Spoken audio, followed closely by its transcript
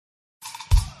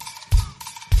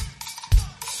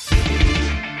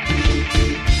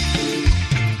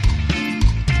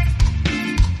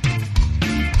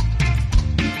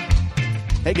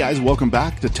Hey guys, welcome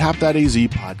back to Tap That AZ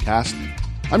podcast.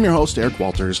 I'm your host, Eric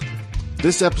Walters.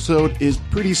 This episode is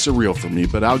pretty surreal for me,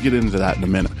 but I'll get into that in a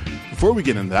minute. Before we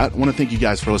get into that, I want to thank you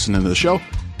guys for listening to the show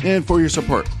and for your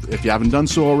support. If you haven't done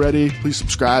so already, please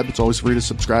subscribe. It's always free to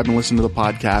subscribe and listen to the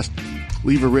podcast.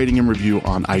 Leave a rating and review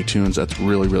on iTunes. That's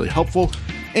really, really helpful.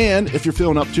 And if you're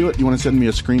feeling up to it, you want to send me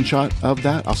a screenshot of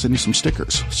that, I'll send you some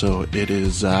stickers. So it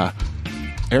is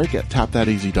Eric at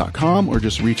tapthataz.com, or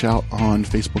just reach out on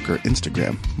Facebook or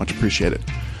Instagram. Much appreciated.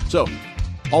 So,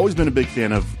 always been a big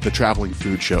fan of the traveling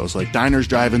food shows like Diners,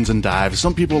 Drive-Ins, and Dives.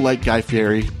 Some people like Guy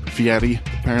Fieri.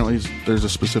 Apparently, there's a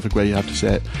specific way you have to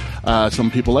say it.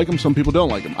 Some people like him, some people don't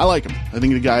like him. I like him. I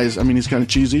think the guy's, he's kind of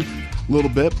cheesy a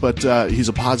little bit, but he's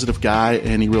a positive guy,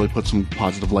 and he really puts some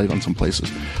positive light on some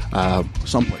places.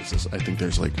 Some places, I think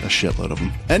there's like a shitload of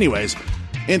them. Anyways,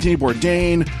 Anthony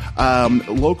Bourdain.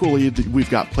 Locally, we've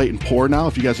got Plate and Pour now.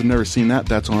 If you guys have never seen that,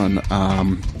 that's on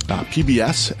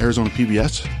PBS, Arizona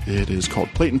PBS. It is called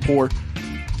Plate and Pour.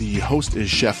 The host is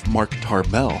Chef Mark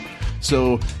Tarbell.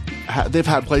 So they've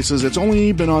had places. It's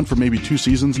only been on for maybe 2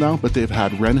 seasons now, but they've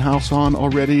had Wren House on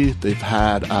already. They've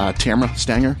had Tamara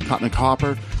Stanger, Cotton and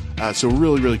Copper. So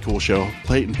really, really cool show.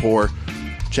 Plate and Pour.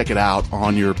 Check it out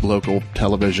on your local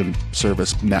television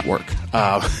service network,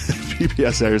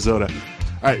 PBS Arizona.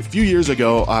 All right, a few years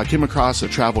ago, I came across a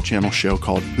Travel Channel show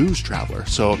called Booze Traveler.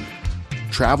 So,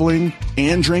 traveling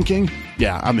and drinking,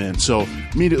 yeah, I'm in. So,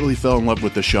 immediately fell in love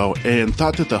with the show and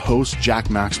thought that the host, Jack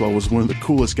Maxwell, was one of the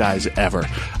coolest guys ever.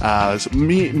 So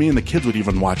me and the kids would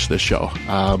even watch this show.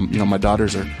 My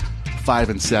daughters are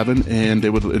 5 and 7, and they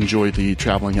would enjoy the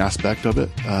traveling aspect of it,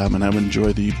 and I would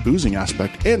enjoy the boozing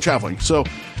aspect and traveling. So,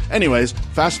 anyways,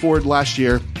 fast forward last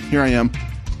year, here I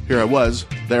was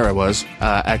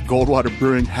at Goldwater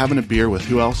Brewing having a beer with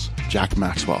who else? Jack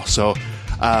Maxwell. So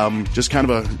just kind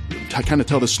of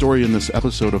tell the story in this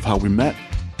episode of how we met.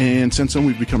 And since then,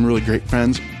 we've become really great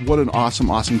friends. What an awesome,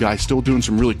 awesome guy. Still doing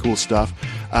some really cool stuff.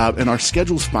 And our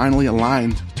schedules finally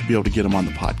aligned to be able to get him on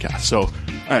the podcast. So, all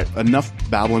right, enough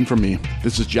babbling from me.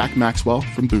 This is Jack Maxwell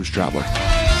from Booze Traveler.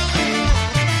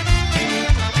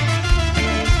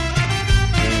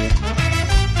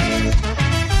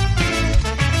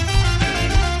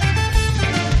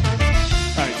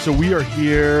 So we are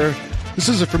here. This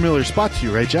is a familiar spot to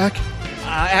you, right, Jack?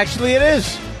 Actually, it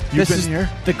is. You've been here?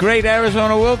 The great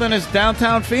Arizona wilderness,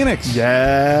 downtown Phoenix.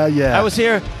 Yeah. I was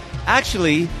here.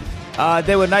 Actually,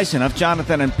 they were nice enough,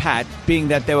 Jonathan and Pat, being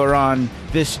that they were on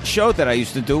this show that I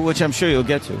used to do, which I'm sure you'll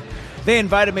get to. They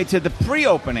invited me to the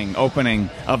opening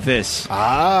of this.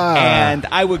 And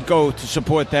I would go to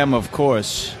support them, of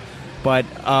course. But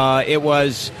it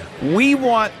was, we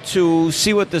want to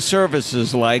see what the service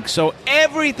is like, so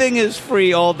everything is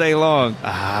free all day long.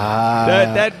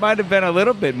 That might have been a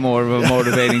little bit more of a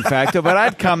motivating factor, but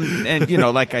I'd come, and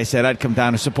like I said, I'd come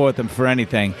down to support them for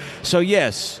anything. So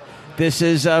yes, this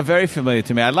is very familiar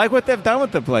to me. I like what they've done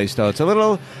with the place, though. It's a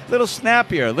little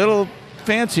snappier, a little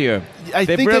fancier. I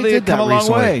think really they did come that a long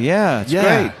recently. way. Yeah, it's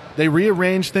great. They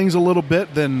rearranged things a little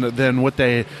bit than what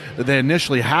they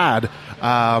initially had,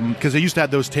 because they used to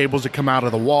have those tables that come out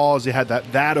of the walls. They had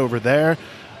that over there,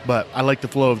 but I like the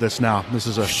flow of this now. This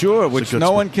is which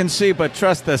no one can see, but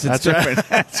trust us, it's different. Right.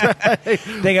 That's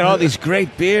right. They got all these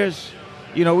great beers.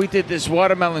 We did this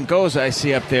Watermelon Goza I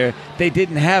see up there. They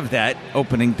didn't have that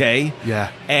opening day. Yeah.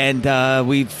 And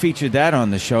we featured that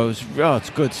on the show. It's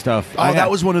good stuff. That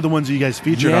was one of the ones that you guys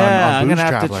featured on I'm Booze going to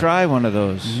have Traveler. to try one of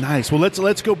those. Nice. Well,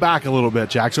 let's go back a little bit,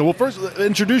 Jack. So, first,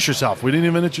 introduce yourself. We didn't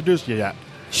even introduce you yet.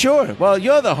 Sure. Well,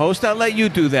 you're the host. I'll let you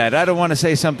do that. I don't want to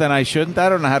say something I shouldn't. I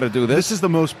don't know how to do this. This is the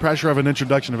most pressure of an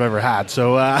introduction I've ever had.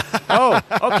 So, Oh,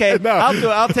 okay. No.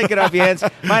 I'll take it off your hands.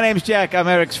 My name's Jack. I'm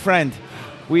Eric's friend.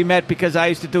 We met because I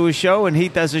used to do a show, and he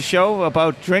does a show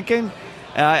about drinking.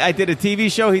 I did a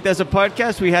TV show. He does a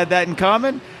podcast. We had that in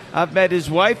common. I've met his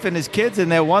wife and his kids,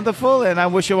 and they're wonderful, and I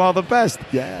wish him all the best.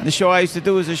 Yeah. The show I used to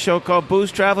do was a show called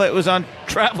Booze Traveler. It was on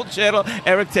Travel Channel.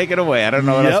 Eric, take it away. I don't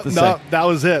know what else to say. That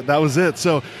was it.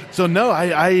 So no,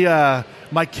 I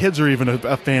my kids are even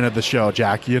a fan of the show,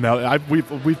 Jack.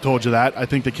 We've told you that. I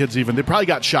think the kids they probably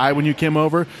got shy when you came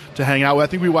over to hang out. I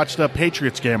think we watched a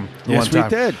Patriots game one time. Yes, we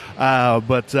did.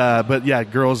 But yeah,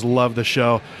 girls love the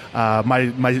show.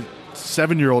 My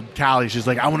 7-year-old Callie, she's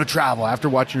like, I want to travel. After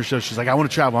watching your show, she's like, I want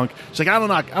to travel. She's like,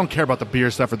 I don't care about the beer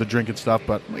stuff or the drinking stuff,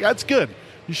 but I'm like, that's good.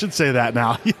 You should say that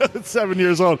now. It's 7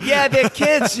 years old. Yeah, they're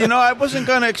kids. I wasn't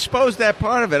going to expose that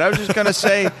part of it. I was just going to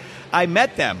say I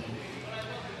met them.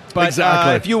 But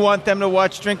exactly. If you want them to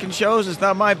watch drinking shows, it's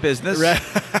not my business. Right.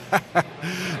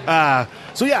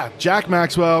 So yeah, Jack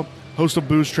Maxwell, host of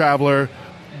Booze Traveler.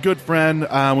 good friend.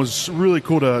 Was really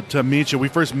cool to meet you. We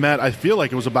first met, I feel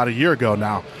like it was about a year ago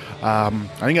now. I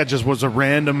think I just was a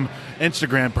random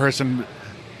Instagram person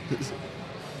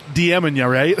DMing you,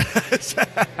 right?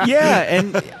 Yeah,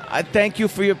 and I thank you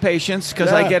for your patience,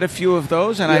 because I get a few of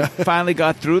those, and I finally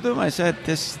got through them. I said,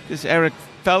 this Eric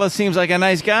fella seems like a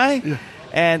nice guy,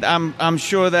 and I'm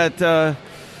sure that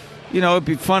it'd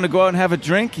be fun to go out and have a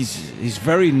drink. He's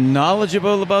very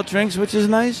knowledgeable about drinks, which is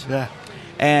nice. Yeah.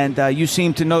 And you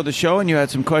seem to know the show, and you had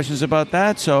some questions about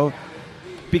that. So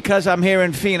because I'm here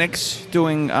in Phoenix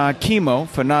doing chemo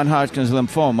for non-Hodgkin's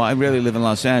lymphoma, I really live in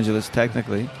Los Angeles,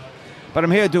 technically. But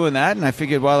I'm here doing that, and I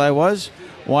figured while I was,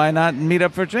 why not meet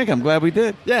up for a drink? I'm glad we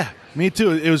did. Yeah, me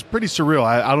too. It was pretty surreal.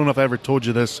 I don't know if I ever told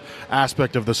you this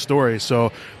aspect of the story.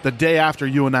 So the day after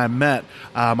you and I met,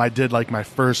 I did like my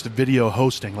first video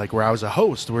hosting, like where I was a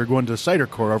host. We were going to Cider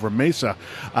Core over in Mesa.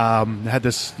 Had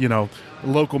this,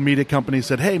 local media company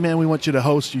said, hey, man, we want you to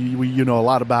host. You know a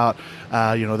lot about,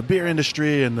 the beer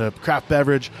industry and the craft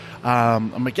beverage.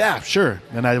 I'm like, yeah, sure.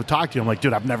 And I would talk to you. I'm like,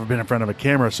 dude, I've never been in front of a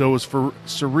camera. So it was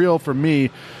surreal for me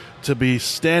to be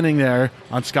standing there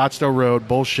on Scottsdale Road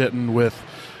bullshitting with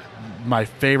my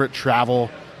favorite travel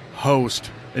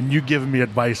host and you giving me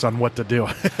advice on what to do.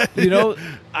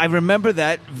 I remember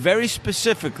that very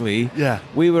specifically. Yeah.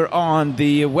 We were on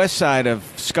the west side of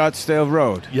Scottsdale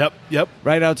Road. Yep.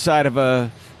 Right outside of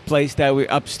a place that we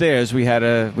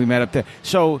met up there.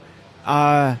 So,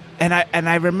 and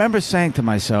I remember saying to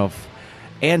myself,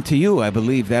 and to you, I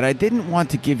believe, that I didn't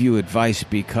want to give you advice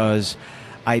because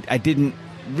I didn't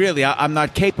really, I'm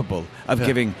not capable of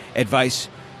giving advice.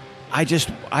 I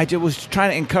just was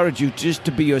trying to encourage you just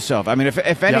to be yourself. I mean,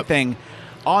 if anything,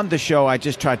 on the show, I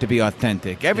just tried to be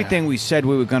authentic. Everything we said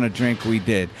we were going to drink, we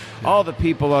did. All the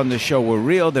people on the show were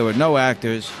real. There were no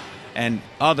actors. And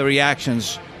all the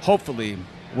reactions, hopefully,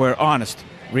 were honest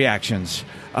reactions,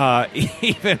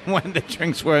 even when the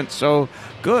drinks weren't so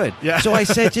good. Yeah. So I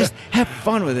said, just have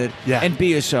fun with it and be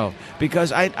yourself.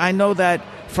 Because I know that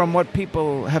from what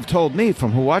people have told me,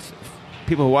 from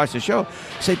people who watch the show,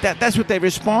 say that's what they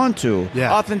respond to.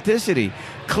 Yeah. Authenticity.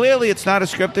 Clearly, it's not a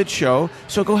scripted show,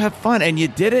 so go have fun. And you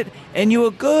did it, and you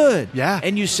were good. Yeah.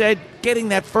 And you said getting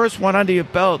that first one under your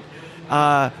belt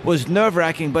was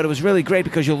nerve-wracking, but it was really great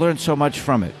because you learned so much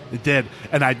from it. It did.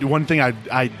 And one thing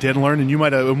I did learn, and you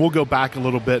might have, and we'll go back a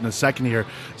little bit in a second here,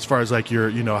 as far as like your,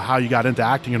 how you got into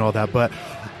acting and all that, but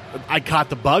I caught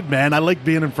the bug, man. I like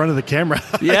being in front of the camera.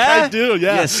 Yeah? I do,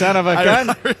 yeah. You son of a gun.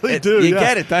 I really do, You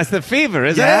get it. That's the fever,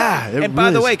 isn't it? Yeah. And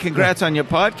by the way, congrats on your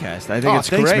podcast. I think it's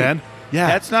thanks, great. Man. Yeah.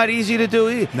 That's not easy to do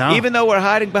either. No. Even though we're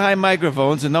hiding behind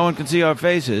microphones and no one can see our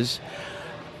faces,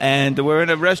 and we're in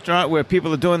a restaurant where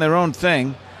people are doing their own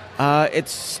thing,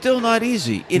 it's still not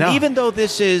easy. And even though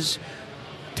this is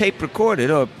tape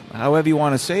recorded, or however you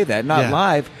want to say that, not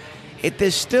live,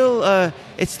 it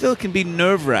still can be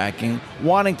nerve-wracking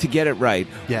wanting to get it right,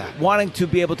 wanting to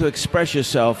be able to express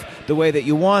yourself the way that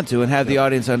you want to and have the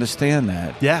audience understand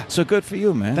that. Yeah. So good for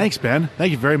you, man. Thanks, Ben.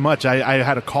 Thank you very much. I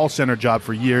had a call center job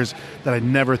for years that I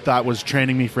never thought was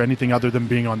training me for anything other than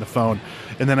being on the phone.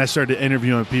 And then I started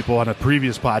interviewing people on a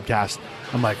previous podcast.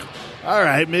 I'm like, all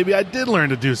right, maybe I did learn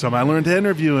to do something. I learned to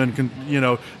interview and,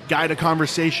 guide a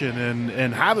conversation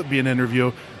and have it be an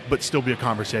interview, but still be a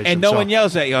conversation. And no one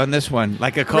yells at you on this one,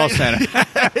 like a call center.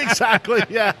 Exactly,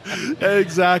 yeah.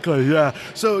 Exactly, yeah.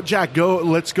 So, Jack,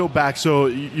 let's go back. So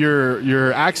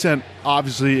your accent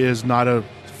obviously is not a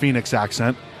Phoenix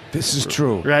accent. This is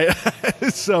true. Right?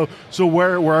 So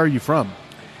where are you from?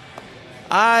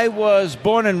 I was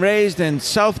born and raised in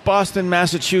South Boston,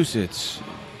 Massachusetts.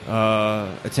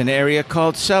 It's an area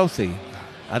called Southie.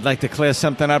 I'd like to clear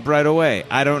something up right away.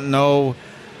 I don't know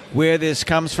where this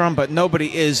comes from, but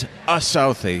nobody is a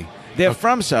Southie. They're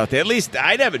from Southie. At least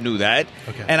I never knew that.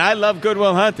 Okay. And I love Good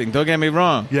Will Hunting. Don't get me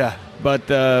wrong. Yeah. But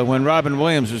when Robin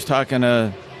Williams was talking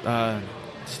to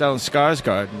Stellan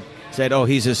Skarsgård, said, "Oh,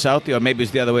 he's a Southie," or maybe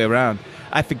it's the other way around.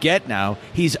 I forget now.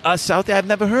 He's a Southie. I've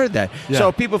never heard that. Yeah.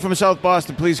 So people from South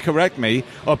Boston, please correct me,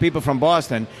 or people from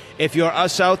Boston. If you're a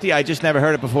Southie, I just never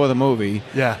heard it before the movie.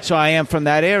 Yeah. So I am from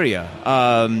that area.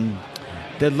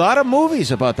 There are a lot of movies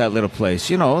about that little place.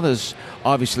 There's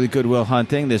obviously Good Will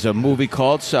Hunting. There's a movie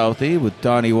called Southie with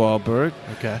Donnie Wahlberg.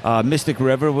 Okay. Mystic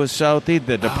River was Southie.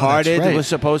 The Departed was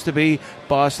supposed to be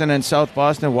Boston and South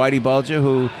Boston. Whitey Bulger,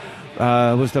 who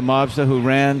was the mobster who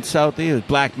ran Southie. It was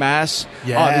Black Mass,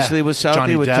 obviously, was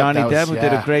Southie with Johnny Depp, who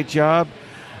did a great job.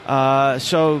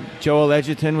 So Joel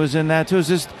Edgerton was in that too. It was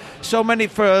just so many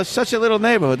for such a little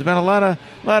neighborhood. There's been a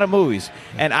lot of movies,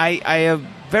 and I am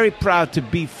very proud to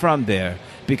be from there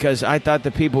because I thought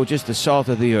the people were just the salt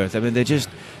of the earth. I mean, they're just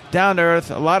down to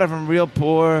earth. A lot of them real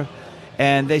poor,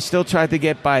 and they still tried to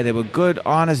get by. They were good,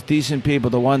 honest, decent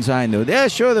people, the ones I knew. Yeah,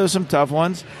 sure, there were some tough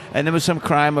ones, and there was some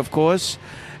crime, of course,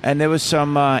 and there was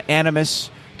some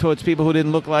animus towards people who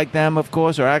didn't look like them, of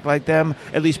course, or act like them,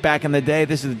 at least back in the day.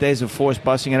 This is the days of forced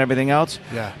busing and everything else.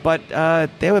 Yeah. But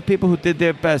there were people who did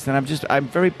their best, and I'm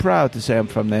very proud to say I'm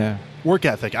from there. Work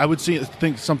ethic. I would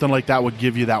think something like that would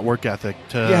give you that work ethic.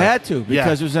 You had to,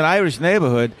 because it was an Irish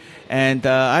neighborhood, and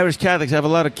Irish Catholics have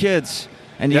a lot of kids,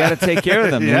 and you got to take care of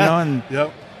them, you know? And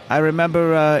I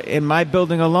remember in my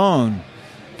building alone,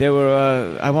 there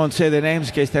were, I won't say their names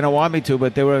in case they don't want me to,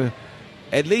 but there were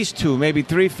at least 2, maybe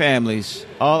 3 families,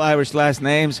 all Irish last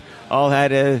names, all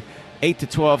had 8 to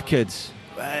 12 kids.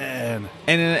 Man.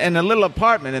 And in a little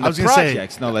apartment in the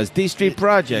projects, no less, D Street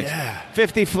Projects,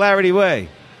 50 Flaherty Way.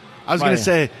 I was going to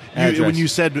say, when you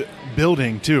said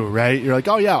building too, right? You're like,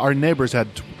 oh yeah, our neighbors had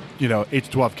 8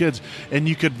 to 12 kids, and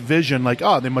you could vision like,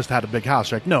 oh, they must have had a big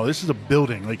house. Like, no, this is a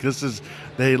building. Like, this is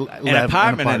an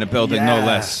apartment in a building, no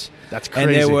less. That's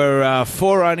crazy. And there were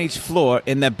 4 on each floor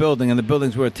in that building, and the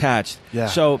buildings were attached. Yeah.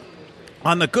 So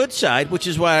on the good side, which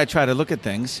is why I try to look at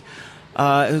things,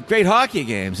 great hockey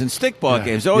games and stickball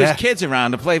games. There always kids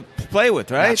around to play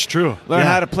with, right? That's true. Learn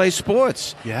how to play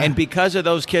sports. Yeah. And because of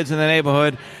those kids in the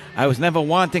neighborhood, I was never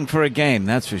wanting for a game,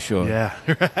 that's for sure. Yeah,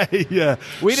 right, yeah.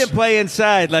 We didn't play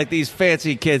inside like these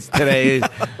fancy kids today.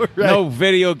 Right. No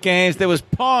video games. There was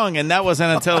Pong, and that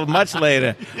wasn't until much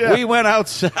later. We went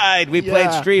outside. We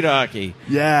played street hockey.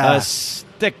 Yeah.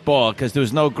 Stickball, because there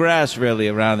was no grass really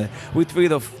around it. We threw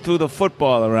the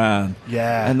football around.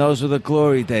 Yeah. And those were the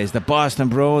glory days. The Boston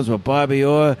Bruins were Bobby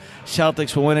Orr.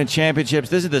 Celtics were winning championships.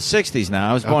 This is the 60s now.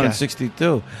 I was born in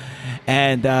 62.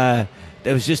 And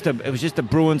it was just a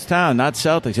Bruins town, not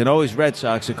Celtics, and always Red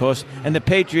Sox, of course. And the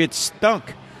Patriots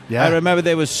stunk. Yeah. I remember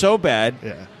they were so bad.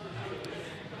 Yeah.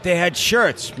 They had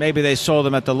shirts. Maybe they sold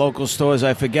them at the local stores.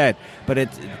 I forget. But it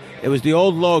was the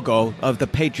old logo of the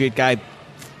Patriot guy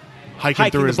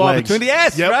hiking through the his ball legs. between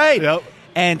the right. Yep.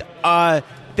 And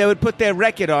they would put their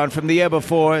record on from the year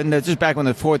before, and this is back when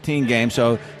the 14 games,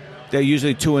 so they're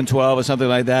usually 2-12 or something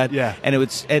like that. Yeah.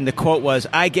 And the quote was,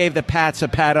 "I gave the Pats a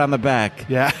pat on the back."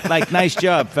 Yeah. Like, nice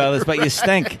job, fellas, but you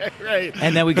stink. Right.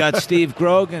 And then we got Steve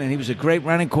Grogan, and he was a great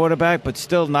running quarterback, but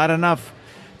still not enough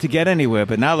to get anywhere.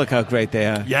 But now look how great they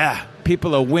are. Yeah.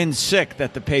 People are win sick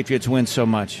that the Patriots win so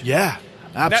much. Yeah.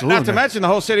 Absolutely. Not to mention the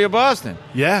whole city of Boston.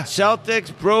 Yeah.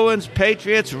 Celtics, Bruins,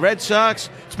 Patriots, Red Sox.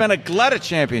 It's been a glut of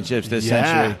championships this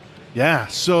century. Yeah.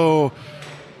 So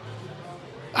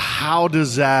how do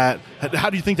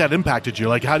you think that impacted you?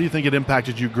 Like, how do you think it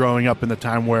impacted you growing up in the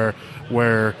time where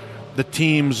the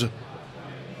teams,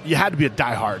 you had to be a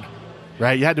diehard,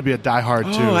 right? You had to be a diehard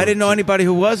too. Oh, I didn't know anybody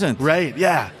who wasn't. Right,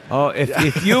 yeah. Oh,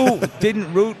 if you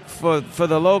didn't root for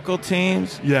the local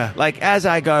teams, like as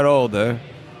I got older,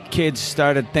 kids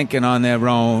started thinking on their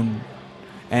own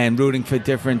and rooting for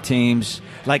different teams.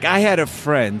 Like, I had a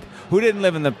friend who didn't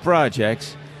live in the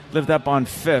projects, lived up on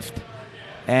 5th,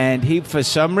 and he, for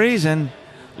some reason,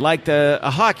 liked a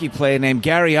hockey player named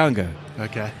Gary Unger.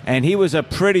 Okay. And he was a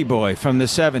pretty boy from the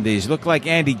 70s, looked like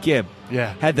Andy Gibb.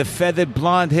 Yeah. Had the feathered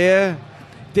blonde hair,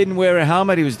 didn't wear a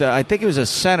helmet. I think he was a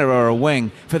center or a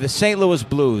wing for the St. Louis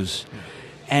Blues.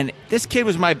 And this kid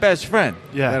was my best friend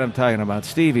that I'm talking about.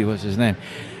 Stevie was his name.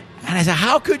 And I said,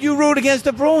 how could you root against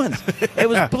the Bruins? It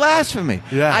was blasphemy.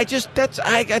 Yeah. I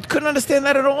couldn't understand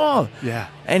that at all. Yeah.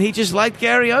 And he just liked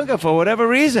Gary Unger for whatever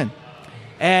reason.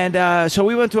 And so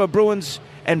we went to a Bruins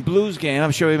and Blues game. I'm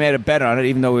sure we made a bet on it,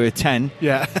 even though we were 10.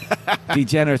 Yeah.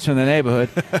 Degenerates from the neighborhood.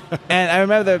 And I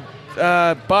remember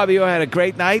that Bobby Orr had a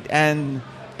great night, and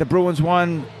the Bruins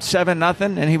won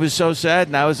 7-0, and he was so sad,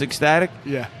 and I was ecstatic.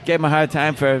 Yeah. Gave him a hard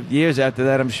time for years after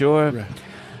that, I'm sure. Right.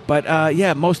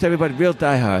 But, most everybody, real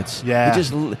diehards. Yeah.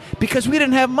 Because we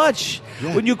didn't have much.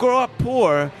 Yeah. When you grow up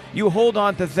poor, you hold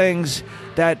on to things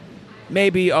that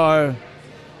maybe are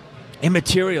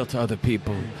immaterial to other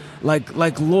people,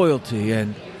 like loyalty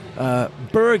and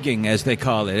burging, as they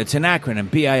call it. It's an acronym,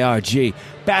 BIRG,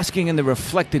 basking in the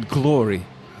reflected glory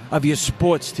of your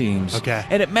sports teams. Okay.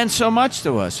 And it meant so much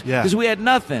to us because we had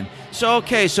nothing. So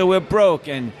we're broke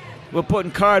and we're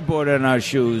putting cardboard in our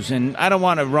shoes, and I don't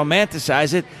want to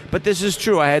romanticize it, but this is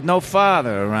true. I had no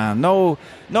father around,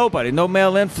 nobody, no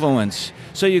male influence.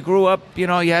 So you grew up, you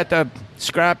had to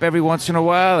scrap every once in a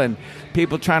while, and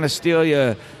people trying to steal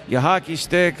your hockey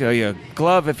stick or your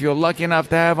glove if you're lucky enough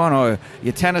to have one, or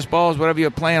your tennis balls, whatever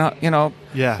you're playing,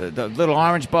 the little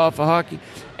orange ball for hockey.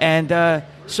 And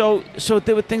so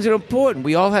there were things that were important.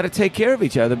 We all had to take care of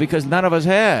each other because none of us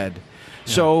had.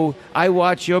 So I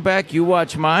watch your back, you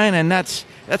watch mine, and that's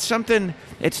That's something,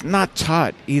 it's not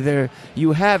taught. Either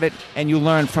you have it and you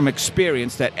learn from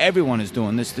experience that everyone is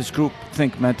doing this group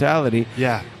think mentality,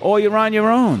 Yeah. or you're on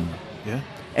your own. Yeah.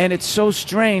 And it's so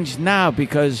strange now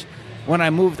because when I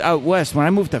moved out west, when I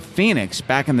moved to Phoenix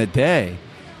back in the day,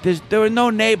 there were no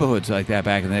neighborhoods like that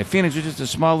back in the day. Phoenix was just a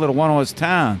small little one-horse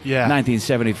town, Yeah.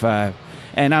 1975.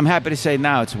 And I'm happy to say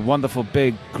now it's a wonderful,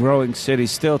 big, growing city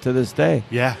still to this day.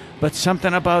 Yeah. But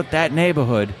something about that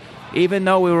neighborhood, even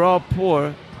though we were all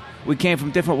poor, we came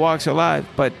from different walks of life,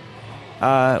 but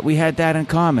we had that in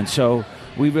common. So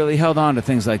we really held on to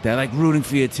things like that, like rooting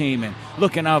for your team and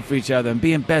looking out for each other and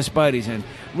being best buddies and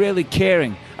really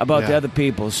caring about the other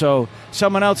people. So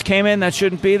someone else came in that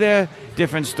shouldn't be there,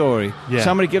 different story. Yeah.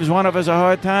 Somebody gives one of us a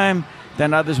hard time,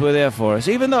 then others were there for us,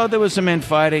 even though there was some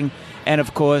infighting. And,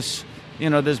 of course, you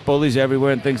know, there's bullies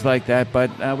everywhere and things like that, but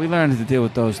we learned to deal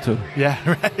with those too. Yeah,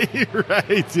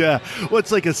 right, yeah. Well,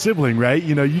 it's like a sibling, right?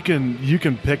 You know, you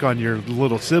can pick on your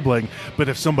little sibling, but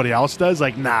if somebody else does,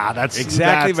 like, nah, that's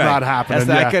Exactly right. not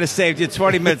happening. I could have saved you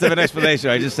 20 minutes of an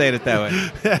explanation. I just said it that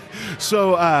way.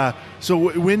 So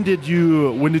when did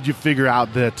you figure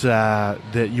out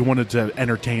that you wanted to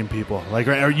entertain people? Like,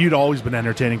 or you'd always been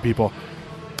entertaining people?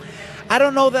 I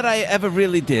don't know that I ever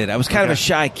really did. I was kind of a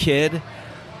shy kid.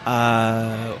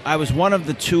 I was one of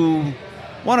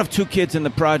two kids in the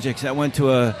projects that went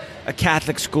to a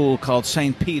Catholic school called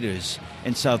St. Peter's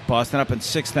in South Boston, up in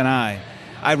 6th and I.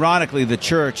 Ironically, the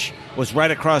church was right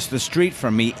across the street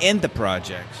from me in the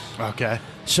projects. Okay.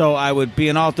 So I would be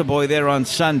an altar boy there on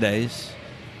Sundays,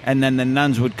 and then the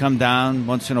nuns would come down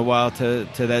once in a while to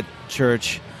that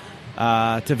church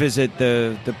to visit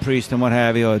the priest and what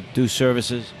have you, or do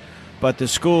services. But the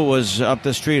school was up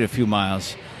the street a few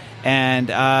miles. And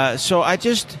so I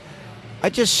just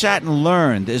sat and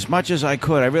learned as much as I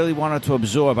could. I really wanted to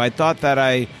absorb. I thought that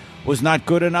I was not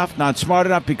good enough, not smart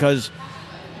enough, because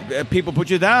people put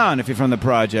you down if you're from the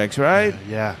projects, right?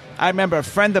 Yeah. I remember a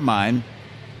friend of mine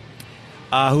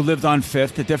who lived on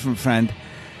 5th, a different friend.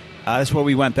 That's where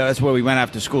we went. That's where we went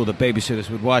after school. The babysitters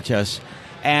would watch us.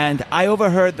 And I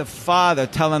overheard the father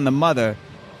telling the mother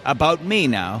about me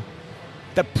now.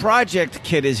 The project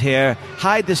kid is here.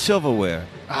 Hide the silverware.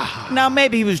 Now,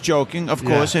 maybe he was joking, of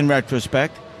course, in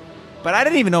retrospect. But I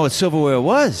didn't even know what silverware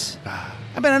was.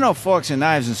 I mean, I know forks and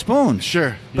knives and spoons.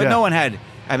 Sure. But no one had...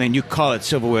 I mean, you call it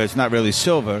silverware. It's not really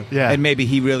silver. Yeah. And maybe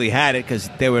he really had it because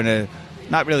they were in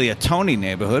not really a Tony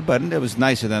neighborhood, but it was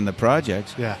nicer than the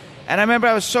projects. Yeah. And I remember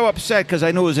I was so upset because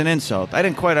I knew it was an insult. I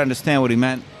didn't quite understand what he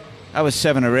meant. I was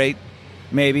 7 or 8,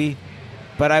 maybe.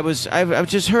 But I was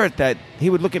just hurt that he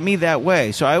would look at me that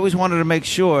way. So I always wanted to make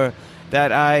sure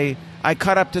that I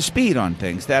caught up to speed on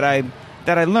things, that I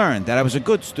learned, that I was a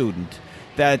good student,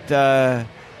 that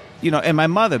and my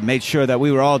mother made sure that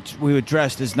we were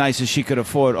dressed as nice as she could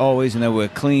afford always, and that we were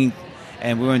clean,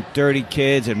 and we weren't dirty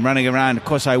kids and running around. Of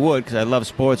course, I would because I love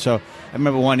sports. So I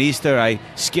remember one Easter I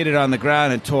skidded on the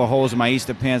ground and tore holes in my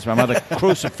Easter pants. My mother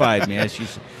crucified me,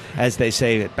 as they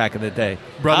say it back in the day.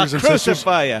 Brothers and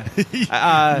crucify sisters?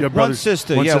 you. One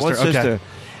sister. One sister. Okay.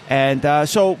 And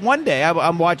so one day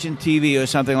I'm watching TV or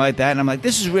something like that, and I'm like,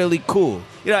 this is really cool.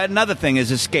 You know, another thing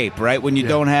is escape, right? When you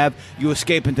don't have, you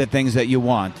escape into things that you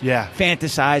want. Yeah.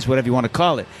 Fantasize, whatever you want to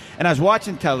call it. And I was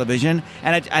watching television,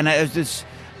 and it was this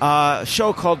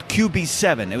show called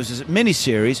QB7. It was this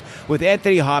miniseries with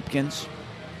Anthony Hopkins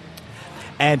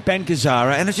and Ben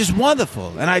Gazzara, and it's just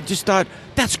wonderful. And I just thought,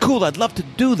 that's cool. I'd love to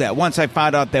do that once I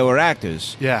found out they were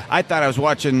actors. Yeah. I thought I was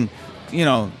watching,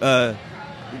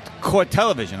 court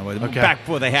television back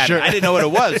before they had it. I didn't know what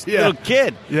it was. Little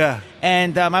kid. Yeah.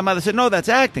 And my mother said, no, that's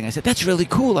acting. I said, that's really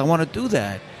cool. I want to do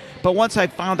that. But once I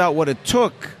found out what it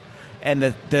took and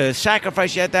the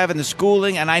sacrifice you had to have in the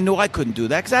schooling, and I knew I couldn't do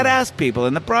that because I'd ask people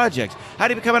in the projects, how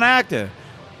do you become an actor?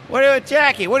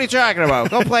 Jackie, what are you talking about?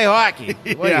 Go play hockey.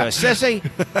 What are you, a sissy?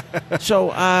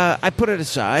 So I put it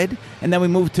aside, and then we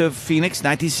moved to Phoenix,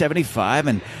 1975,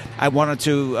 and I wanted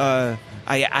to...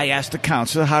 I asked the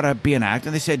counselor how to be an actor,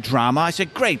 and they said drama. I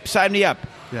said, great, sign me up.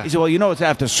 Yeah. He said, well, it's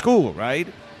after school, right?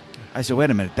 I said, wait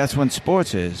a minute, that's when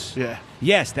sports is. Yeah.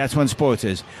 Yes, that's when sports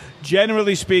is.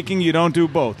 Generally speaking, you don't do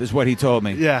both, is what he told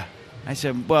me. Yeah. I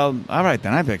said, well, all right,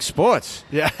 then I pick sports.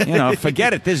 Yeah.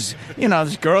 Forget it. There's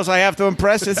girls I have to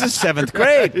impress. This is 7th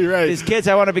grade. Right. There's kids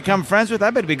I want to become friends with. I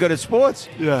better be good at sports.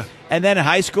 Yeah. And then in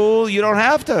high school, you don't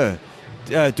have to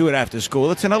do it after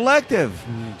school. It's an elective.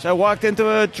 So I walked into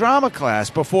a drama class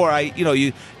before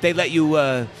they let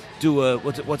you do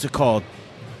what's it called?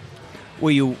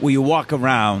 Where you walk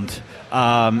around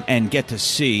and get to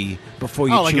see before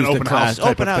you choose like an the open class. house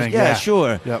type Open of house, thing. yeah,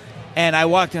 sure. Yep. And And I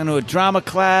walked into a drama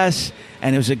class,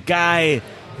 and there was a guy.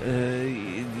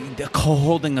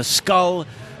 holding a skull,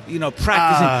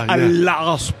 practicing.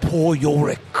 Alas, poor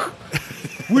Yorick.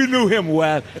 We knew him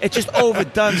well. It's just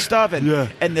overdone stuff.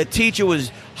 And the teacher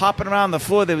was hopping around the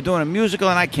floor. They were doing a musical,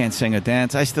 and I can't sing or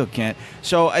dance. I still can't.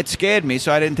 So it scared me,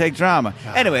 so I didn't take drama.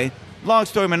 Anyway, long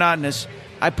story monotonous.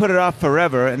 I put it off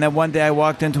forever, and then one day I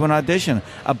walked into an audition.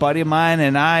 A buddy of mine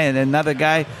and I and another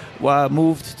guy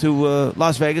moved to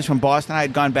Las Vegas from Boston. I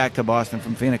had gone back to Boston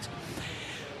from Phoenix.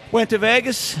 Went to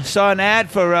Vegas, saw an ad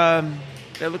for,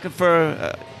 they're looking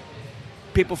for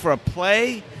people for a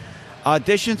play.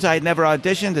 Auditions. I had never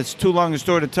auditioned. It's too long a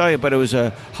story to tell you, but it was a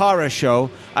horror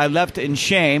show. I left in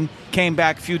shame. Came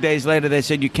back a few days later. They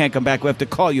said, you can't come back. We have to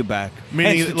call you back.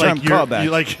 Meaning, hence the term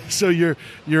callback. So your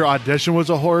audition was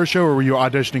a horror show, or were you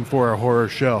auditioning for a horror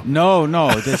show? No.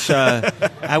 This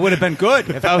I would have been good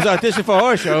if I was auditioning for a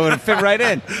horror show. It would have fit right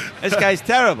in. This guy's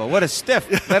terrible. What a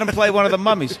stiff. Let him play one of the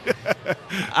mummies.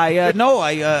 I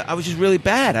was just really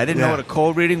bad. I didn't know what a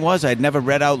cold reading was. I'd never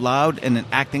read out loud in an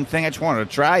acting thing. I just wanted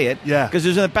to try it. Yeah. Because it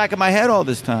was in the back of my head all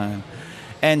this time.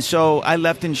 And so I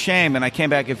left in shame, and I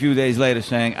came back a few days later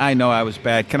saying, I know I was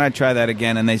bad. Can I try that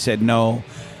again? And they said, no,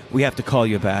 we have to call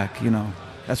you back.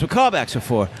 That's what callbacks are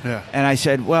for. Yeah. And I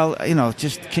said, well,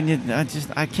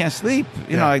 I can't sleep,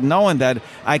 knowing that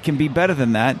I can be better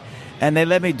than that. And they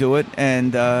let me do it.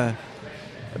 And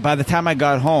by the time I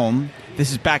got home,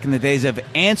 this is back in the days of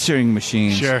answering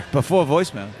machines. Sure. Before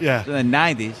voicemail. Yeah. In the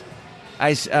 90s.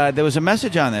 There was a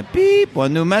message on there. Beep,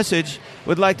 one new message.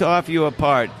 Would like to offer you a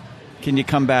part. Can you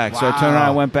come back? Wow. So I turned around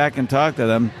and went back and talked to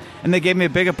them. And they gave me a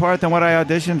bigger part than what I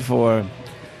auditioned for.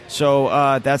 So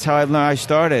that's how I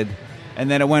started. And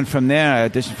then it went from there. I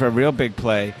auditioned for a real big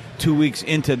play 2 weeks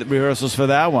into the rehearsals for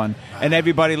that one. And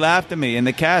everybody laughed at me in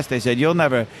the cast. They said,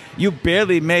 you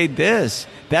barely made this.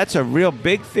 That's a real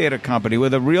big theater company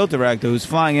with a real director who's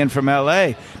flying in from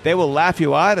L.A. They will laugh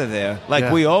you out of there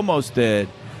like we almost did.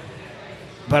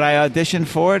 But I auditioned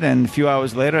for it, and a few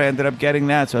hours later, I ended up getting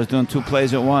that. So I was doing 2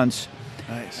 plays at once.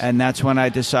 Nice. And that's when I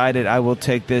decided I will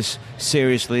take this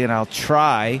seriously, and I'll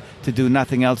try to do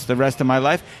nothing else the rest of my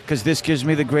life, because this gives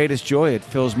me the greatest joy. It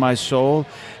fills my soul.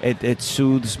 It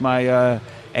soothes my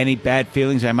any bad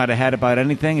feelings I might have had about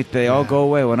anything. They all go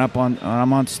away when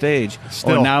I'm on stage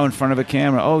or now in front of a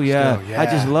camera. Oh, yeah. I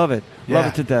just love it. Love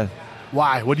it to death.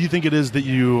 Why? What do you think it is that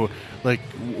you, like,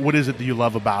 what is it that you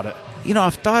love about it?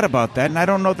 I've thought about that, and I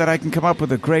don't know that I can come up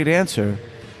with a great answer,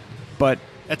 but...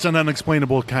 It's an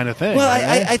unexplainable kind of thing. Well,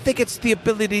 right? I think it's the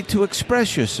ability to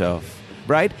express yourself,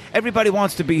 right? Everybody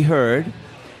wants to be heard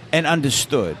and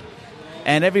understood,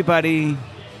 and everybody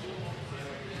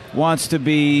wants to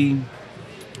be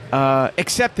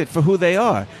accepted for who they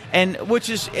are, and which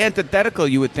is antithetical,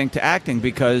 you would think, to acting,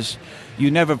 because you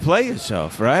never play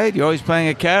yourself, right? You're always playing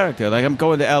a character. Like, I'm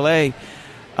going to L.A.,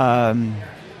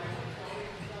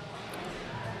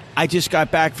 I just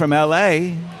got back from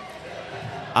L.A.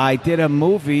 I did a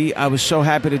movie I was so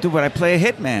happy to do, but I play a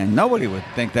hitman. Nobody would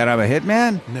think that I'm a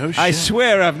hitman. No shit. I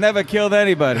swear I've never killed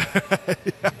anybody.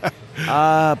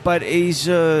 But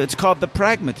it's called The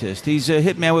Pragmatist. He's a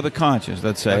hitman with a conscience,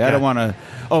 let's say. Okay. I don't want to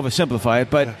oversimplify it,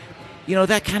 but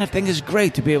that kind of thing is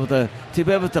great, to be able to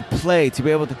play, to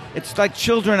be able to. It's like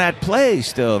children at play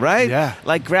still, right? Yeah.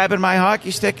 Like grabbing my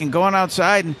hockey stick and going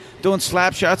outside and doing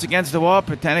slap shots against the wall,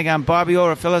 pretending I'm Bobby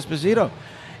Orr or Phil Esposito.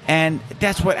 And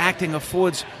that's what acting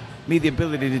affords me the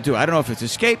ability to do. I don't know if it's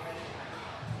escape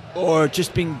or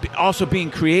just being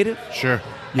creative. Sure.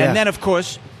 Yeah. And then, of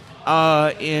course,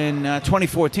 in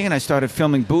 2014, I started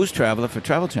filming Booze Traveler for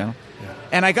Travel Channel. Yeah.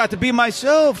 And I got to be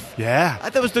myself. Yeah. I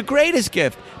thought it was the greatest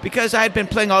gift, because I had been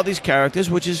playing all these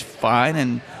characters, which is fine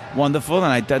and wonderful,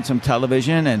 and I'd done some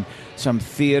television and some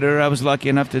theater I was lucky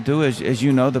enough to do, as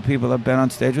you know, the people I've been on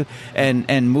stage with,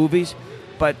 and movies.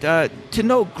 But to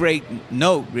no great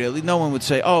note, really, no one would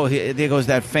say, oh, there goes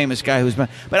that famous guy who's... But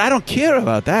I don't care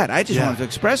about that. I just wanted to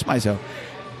express myself.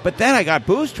 But then I got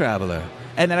Booze Traveler,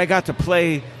 and then I got to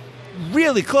play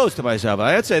really close to myself.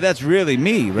 I'd say that's really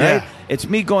me, right? Yeah. It's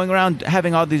me going around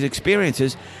having all these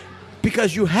experiences,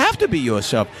 because you have to be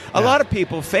yourself. A lot of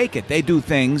people fake it. They do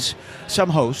things,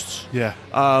 some hosts,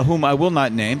 whom I will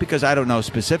not name because I don't know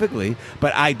specifically,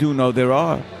 but I do know there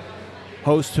are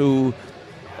hosts who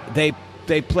they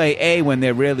play A when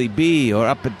they're really B, or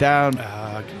up and down.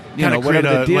 Whatever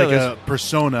the deal is. A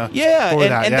persona. Yeah, for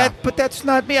that. But that's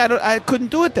not me. I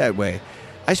couldn't do it that way.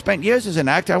 I spent years as an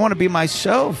actor. I want to be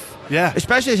myself. Yeah.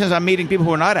 Especially since I'm meeting people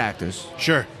who are not actors.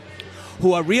 Sure.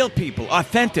 Who are real people,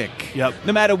 authentic. Yep.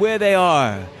 No matter where they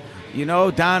are.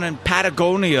 Down in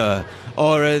Patagonia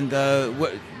or in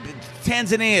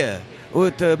Tanzania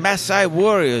with the Maasai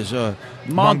warriors, or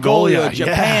Mongolia, Mongolia,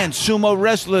 Japan, yeah. sumo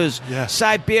wrestlers, Yeah.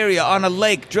 Siberia, on a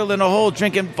lake, drilling a hole,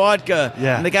 drinking vodka.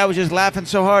 Yeah. And the guy was just laughing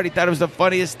so hard, he thought it was the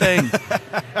funniest thing.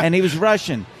 And he was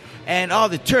Russian. And all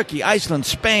the Turkey, Iceland,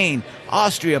 Spain,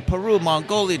 Austria, Peru,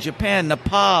 Mongolia, Japan,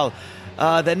 Nepal,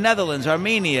 the Netherlands,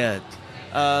 Armenia,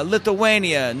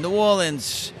 Lithuania, New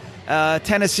Orleans,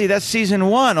 Tennessee. That's season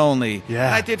 1 only. Yeah.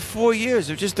 And I did 4 years.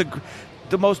 It was just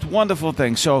the most wonderful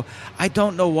thing. So I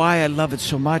don't know why I love it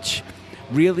so much.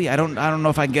 Really, I don't know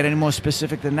if I can get any more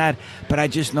specific than that, but I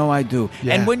just know I do.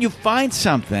 Yeah. And when you find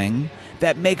something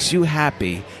that makes you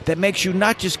happy, that makes you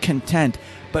not just content,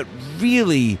 but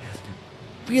really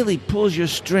pulls your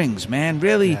strings, man,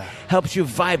 really helps you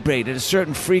vibrate at a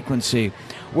certain frequency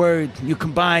where you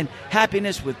combine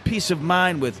happiness with peace of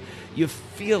mind, with you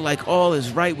feel like all is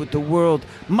right with the world,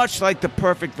 much like the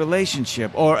perfect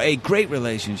relationship or a great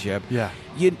relationship. Yeah.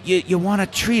 You want to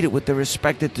treat it with the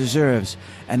respect it deserves.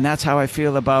 And that's how I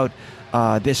feel about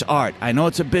this art. I know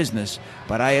it's a business,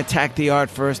 but I attack the art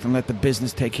first and let the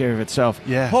business take care of itself.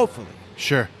 Yeah. Hopefully.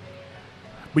 Sure.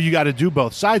 But you got to do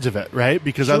both sides of it, right?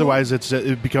 Because Sure. otherwise,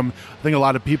 it become. I think a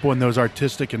lot of people in those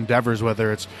artistic endeavors,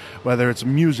 whether it's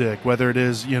music, whether it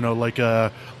is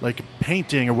like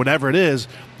painting or whatever it is,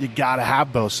 you got to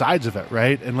have both sides of it,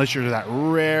 right? Unless you're that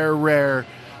rare,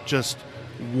 just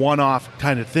one-off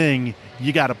kind of thing,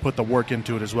 you got to put the work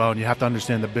into it as well, and you have to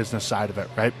understand the business side of it,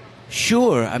 right?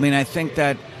 Sure. I mean, I think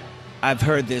that I've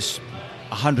heard this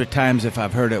 100 times if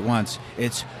I've heard it once.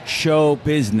 It's show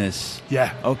business.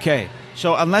 Yeah. Okay.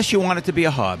 So unless you want it to be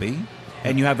a hobby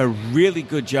and you have a really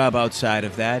good job outside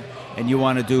of that and you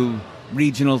want to do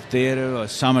regional theater or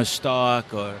summer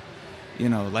stock or,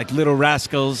 like Little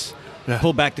Rascals,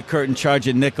 pull back the curtain, charge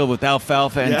a nickel with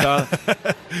alfalfa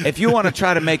and if you want to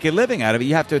try to make a living out of it,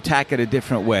 you have to attack it a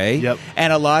different way. Yep.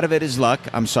 And a lot of it is luck,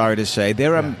 I'm sorry to say.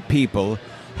 There are people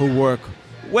who work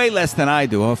way less than I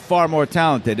do, who are far more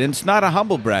talented. And it's not a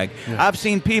humble brag. Yeah. I've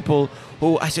seen people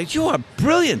who I said, you are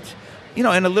brilliant. In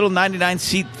a little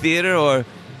 99-seat theater or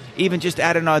even just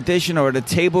at an audition or at a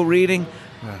table reading.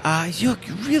 You're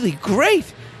really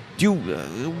great. Do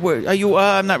you, are you,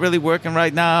 I'm not really working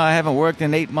right now. I haven't worked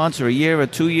in 8 months or a year or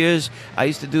 2 years. I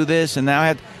used to do this and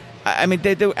now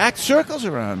they act circles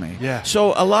around me. Yeah.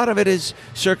 So a lot of it is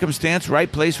circumstance,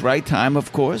 right place, right time,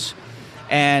 of course.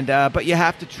 And but you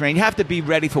have to train. You have to be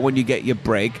ready for when you get your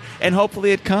break, and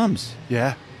hopefully it comes.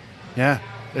 Yeah.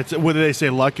 It's what do they say?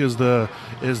 Luck is the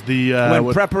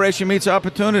when preparation meets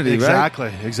opportunity. Exactly.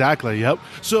 Right? Exactly. Yep.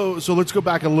 So let's go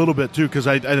back a little bit too, because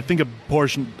I think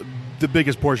the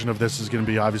biggest portion of this is going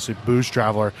to be obviously Booze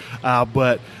Traveler,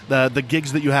 but the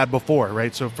gigs that you had before,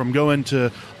 right? So from going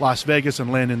to Las Vegas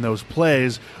and landing those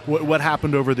plays, what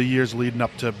happened over the years leading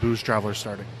up to Booze Traveler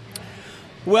starting?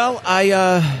 Well, I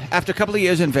after a couple of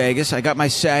years in Vegas, I got my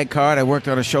SAG card. I worked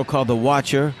on a show called The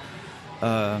Watcher.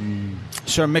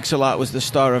 Sir Mix-a-Lot was the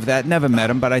star of that. Never met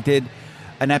him, but I did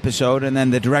an episode, and then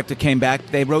the director came back.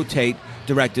 They rotate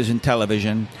directors in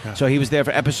television. Yeah. So he was there for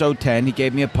episode 10. He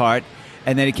gave me a part,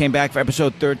 and then he came back for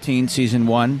episode 13, season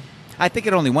 1. I think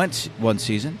it only went one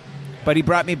season, but he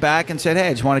brought me back and said, hey,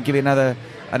 I just want to give you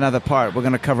another part. We're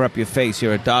going to cover up your face.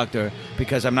 You're a doctor,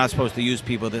 because I'm not supposed to use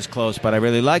people this close, but I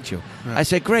really liked you. Right. I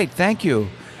said, great, thank you.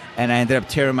 And I ended up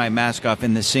tearing my mask off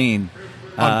in the scene.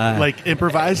 Like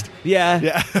improvised?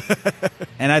 Yeah.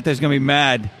 And I thought he was going to be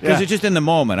mad. Because it's just in the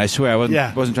moment, I swear. I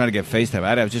wasn't trying to get FaceTime.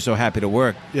 I was just so happy to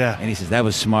work. Yeah. And he says, that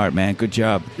was smart, man. Good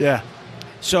job. Yeah.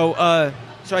 So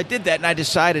I did that, and I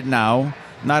decided now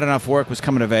not enough work was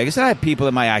coming to Vegas. And I had people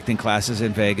in my acting classes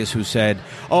in Vegas who said,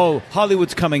 oh,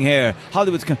 Hollywood's coming here.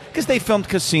 Hollywood's coming. Because they filmed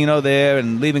Casino there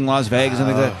and Leaving Las Vegas and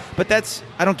things like that. But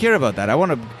I don't care about that. I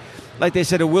want to... Like they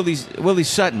said of Willie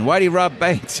Sutton, why do you rob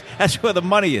banks? That's where the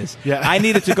money is. Yeah. I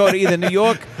needed to go to either New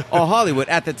York or Hollywood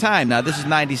at the time. Now, this is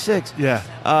 96. Yeah.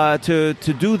 To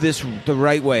do this the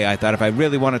right way, I thought, if I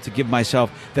really wanted to give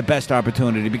myself the best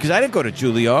opportunity. Because I didn't go to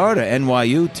Juilliard or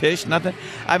NYU, Tisch, nothing.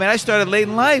 I mean, I started late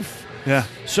in life. Yeah.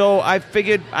 So I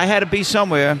figured I had to be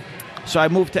somewhere. So I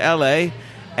moved to L.A.,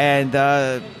 and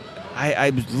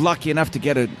I was lucky enough to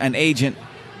get an agent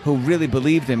who really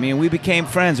believed in me, and we became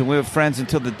friends, and we were friends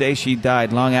until the day she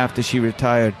died, long after she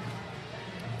retired.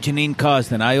 Janine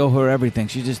Cosden, I owe her everything.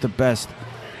 She's just the best.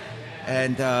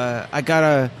 And I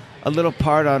got a little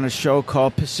part on a show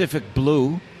called Pacific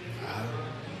Blue,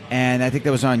 and I think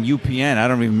that was on UPN. I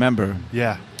don't even remember.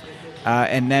 Yeah.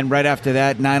 And then right after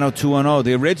that, 90210,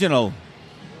 the original.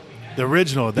 The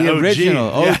original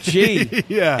OG.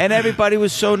 Yeah. And everybody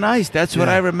was so nice. That's what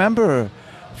I remember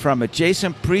from it.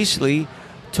 Jason Priestley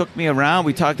took me around.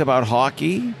 We talked about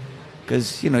hockey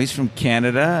because, he's from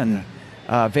Canada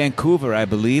and Vancouver, I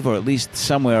believe, or at least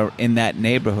somewhere in that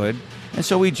neighborhood. And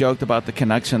so we joked about the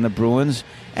Canucks and the Bruins,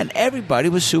 and everybody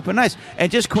was super nice.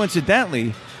 And just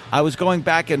coincidentally, I was going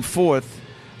back and forth.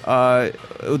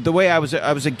 The way I was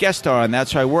a guest star on that,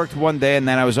 so I worked one day, and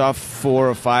then I was off 4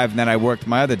 or 5, and then I worked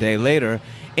my other day later.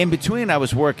 In between, I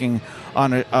was working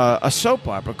on a soap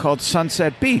opera called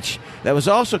Sunset Beach that was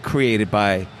also created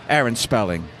by Aaron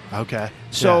Spelling. Okay.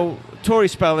 So Tori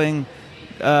Spelling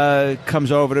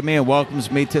comes over to me and welcomes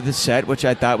me to the set, which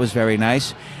I thought was very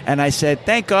nice. And I said,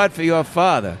 "Thank God for your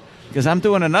father," because I'm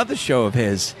doing another show of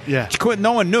his. Yeah.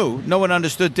 No one knew. No one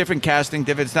understood. Different casting.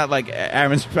 Different. It's not like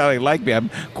Aaron Spelling liked me. I'm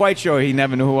quite sure he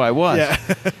never knew who I was.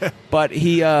 Yeah. But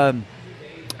he...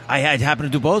 I had happened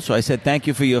to do both, so I said, "Thank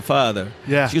you for your father."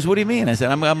 Yeah. She goes, "What do you mean?" I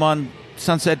said, I'm on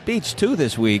Sunset Beach, too,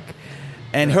 this week.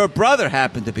 And her brother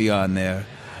happened to be on there.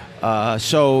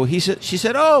 So she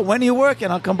said, "Oh, when are you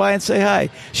working? I'll come by and say hi."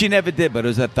 She never did, but it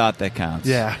was a thought that counts.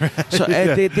 Yeah. So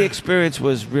Yeah. the experience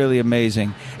was really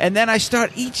amazing. And then I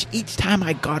start, each time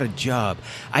I got a job,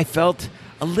 I felt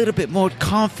a little bit more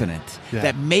confident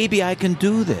that maybe I can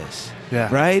do this.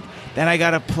 Yeah. Right? Then I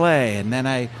got a play, and then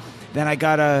I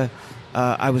got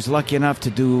I was lucky enough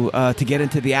to get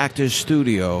into the Actors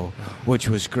Studio, which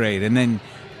was great. And then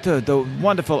the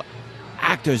wonderful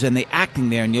actors and the acting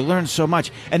there, and you learn so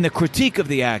much. And the critique of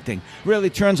the acting really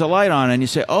turns a light on, and you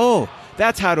say, "Oh,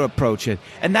 that's how to approach it,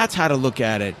 and that's how to look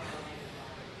at it."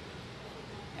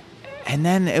 And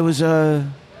then it was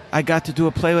I got to do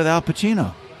a play with Al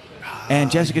Pacino and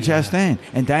Jessica Chastain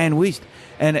and Diane Wiest.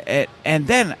 And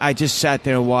then I just sat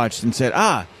there and watched and said,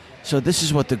 so this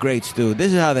is what the greats do.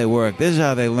 This is how they work. This is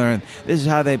how they learn. This is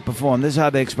how they perform. This is how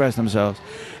they express themselves.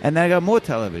 And then I got more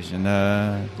television.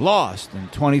 Lost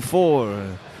and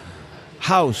 24,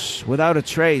 House, Without a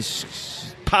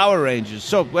Trace, Power Rangers,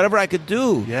 so whatever I could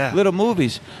do. Yeah. Little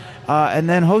movies. And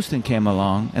then hosting came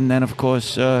along. And then, of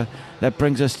course, that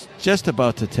brings us just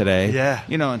about to today. Yeah.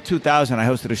 You know, in 2000, I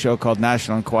hosted a show called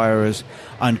National Enquirer's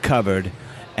Uncovered.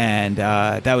 And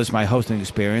that was my hosting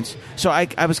experience. So I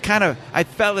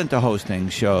fell into hosting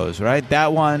shows, right?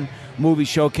 That one, Movie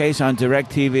Showcase on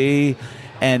DirecTV,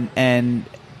 and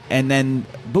then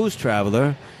Booze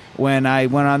Traveler. When I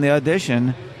went on the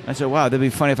audition, I said, "Wow, that'd be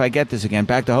funny if I get this again,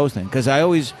 back to hosting." Because I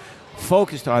always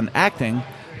focused on acting,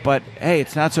 but hey,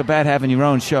 it's not so bad having your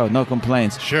own show, no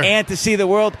complaints. Sure. And to see the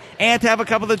world, and to have a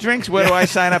couple of drinks. Where do I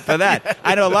sign up for that?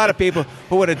 I know a lot of people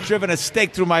who would have driven a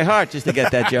stake through my heart just to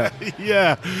get that job.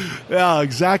 Yeah,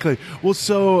 exactly. Well,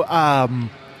 so how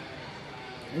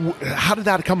did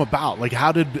that come about? Like,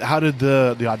 how did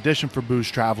the audition for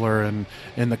Booze Traveler and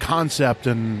the concept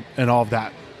and all of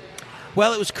that?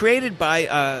 Well, it was created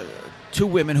by 2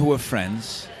 women who were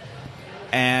friends.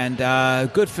 And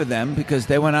good for them, because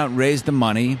they went out and raised the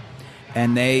money,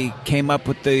 and they came up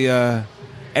with the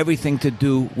everything to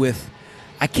do with,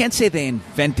 I can't say they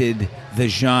invented the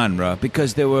genre,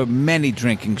 because there were many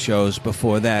drinking shows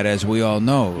before that, as we all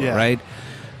know, right?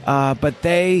 But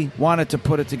they wanted to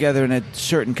put it together in a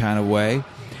certain kind of way.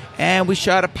 And we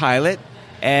shot a pilot,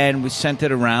 and we sent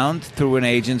it around through an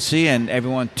agency, and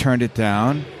everyone turned it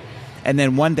down. And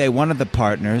then one day, one of the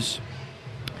partners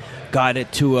got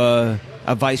it to a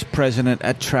vice president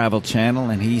at Travel Channel,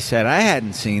 and he said, "I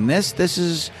hadn't seen this. This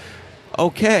is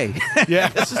okay. Yeah.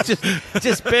 This is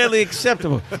just barely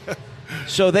acceptable."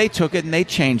 So they took it and they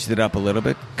changed it up a little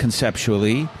bit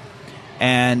conceptually,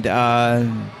 and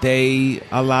they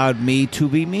allowed me to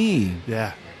be me.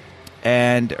 Yeah.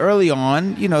 And early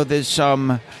on, you know, there's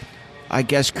some, I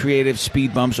guess, creative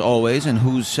speed bumps always, and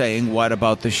who's saying what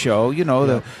about the show. You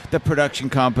know, the production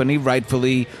company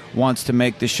rightfully wants to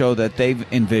make the show that they've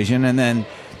envisioned, and then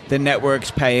the network's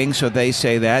paying, so they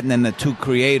say that, and then the 2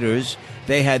 creators,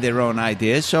 they had their own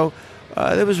ideas. So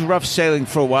there was rough sailing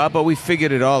for a while, but we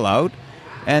figured it all out.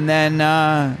 And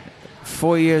then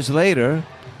 4 years later,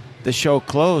 the show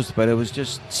closed, but it was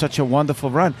just such a wonderful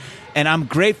run. And I'm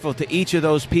grateful to each of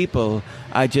those people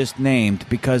I just named,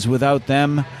 because without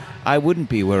them, I wouldn't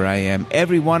be where I am.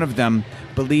 Every one of them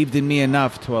believed in me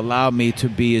enough to allow me to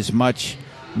be as much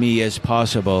me as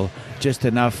possible, just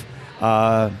enough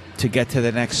to get to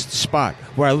the next spot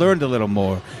where I learned a little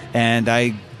more, and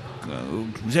I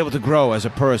was able to grow as a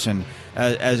person,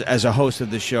 as a host of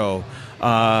the show,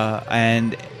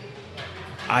 and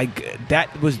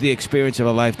that was the experience of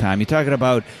a lifetime. You're talking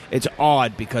about, it's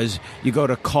odd because you go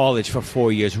to college for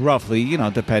 4 years, roughly, you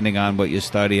know, depending on what you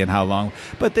study and how long.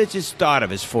 But they just thought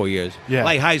of as 4 years. Yeah.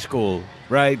 Like high school,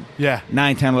 right? Yeah.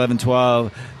 9, 10, 11,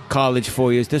 12, college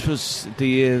 4 years. This was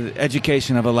the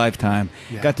education of a lifetime.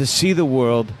 Yeah. Got to see the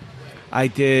world. I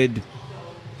did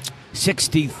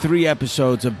 63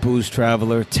 episodes of Booze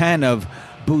Traveler, 10 of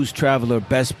Booze Traveler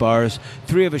Best Bars,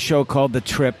 3 of a show called The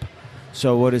Trip,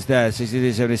 So what is that?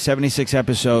 60, 70, 76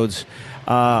 episodes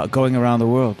going around the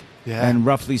world. Yeah. And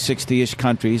roughly 60-ish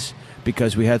countries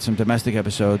because we had some domestic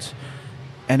episodes.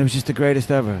 And it was just the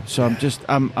greatest ever. So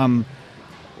I'm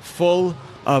full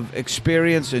of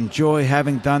experience and joy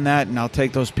having done that, and I'll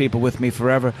take those people with me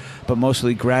forever, but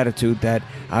mostly gratitude that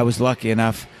I was lucky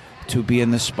enough to be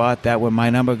in the spot that when my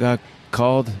number got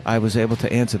called, I was able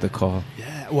to answer the call.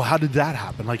 Yeah. Well, how did that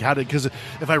happen? Like, because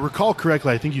if I recall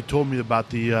correctly, I think you told me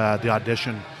about the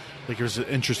audition. Like, there's an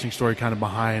interesting story kind of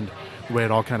behind the way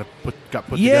it all kind of got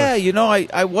put together. Yeah,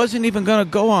 I wasn't even going to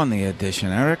go on the audition,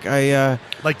 Eric.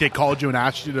 Like, they called you and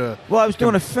asked you to... Well, I was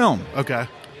doing a film. Okay.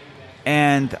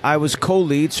 And I was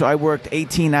co-lead, so I worked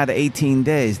 18 out of 18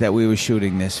 days that we were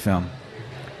shooting this film.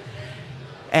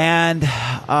 And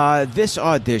this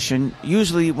audition,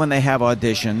 usually when they have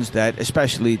auditions that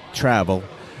especially travel,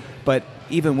 but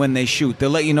even when they shoot,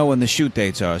 they'll let you know when the shoot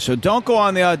dates are. So don't go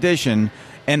on the audition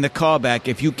and the callback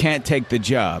if you can't take the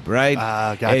job, right?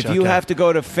 Gotcha. If you have to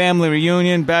go to family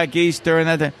reunion back east during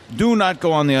that time, do not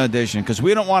go on the audition because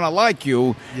we don't want to like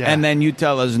you, and then you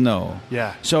tell us no.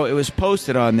 Yeah. So it was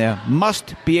posted on there,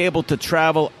 must be able to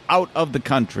travel out of the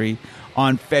country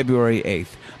on February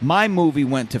 8th. My movie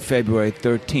went to February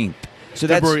 13th. So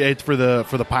that's February 8th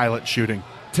for the pilot shooting.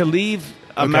 to leave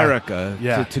America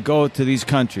to go to these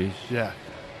countries. Yeah.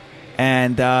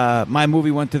 And my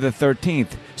movie went to the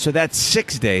 13th. So that's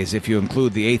 6 days if you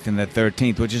include the 8th and the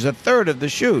 13th, which is a third of the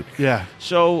shoot. Yeah.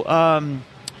 So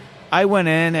I went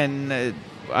in, and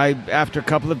after a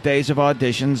couple of days of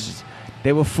auditions,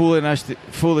 they were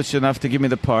foolish enough to give me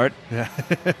the part. Yeah.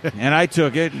 And I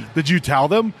took it. Did you tell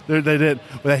them? They did.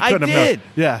 Well, I did.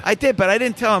 Yeah. I did, but I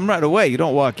didn't tell them right away. You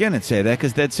don't walk in and say that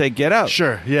because they'd say, get out.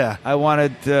 Sure, yeah. I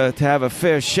wanted to have a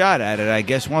fair shot at it, I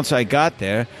guess. Once I got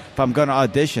there, if I'm going to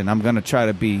audition, I'm going to try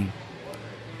to be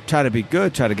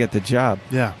good, try to get the job.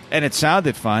 Yeah. And it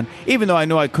sounded fun, even though I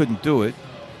knew I couldn't do it.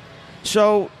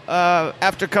 So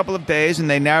after a couple of days, and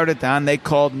they narrowed it down, they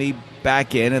called me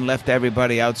back in and left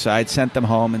everybody outside, sent them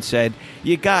home, and said,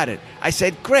 you got it. I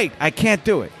said, great, I can't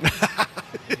do it.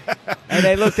 And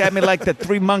they looked at me like the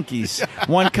three monkeys.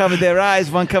 One covered their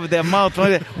eyes, one covered their mouth.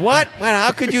 What?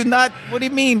 How could you not? What do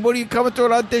you mean? What are you coming to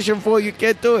an audition for? You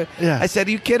can't do it. Yeah. I said,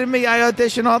 are you kidding me? I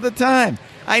audition all the time.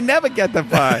 I never get the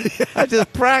part. I'm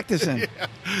just practicing. Yeah.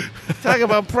 Talk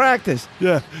about practice.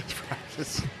 Yeah, it's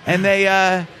practice. And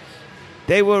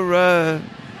they were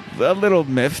a little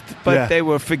miffed, but they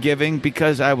were forgiving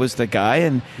because I was the guy,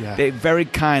 and they very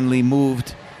kindly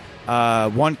moved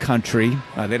one country.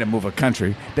 They didn't move a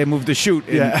country. They moved the shoot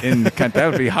in the country.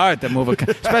 That would be hard to move a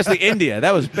country, especially India.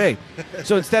 That was big.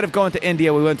 So instead of going to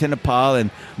India, we went to Nepal and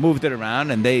moved it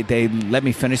around, and they let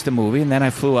me finish the movie, and then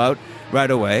I flew out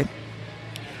right away.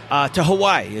 To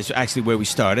Hawaii is actually where we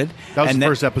started. That was the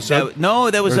first episode?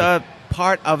 That was a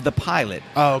part of the pilot.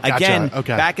 Oh, gotcha. Again,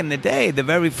 okay. Back in the day, the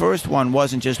very first one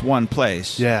wasn't just one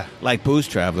place. Yeah. Like Booze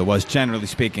Traveler was, generally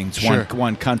speaking. It's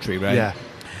one country, right?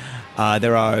 Yeah.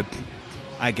 There are,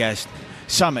 I guess,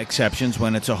 some exceptions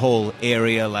when it's a whole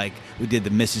area, like we did the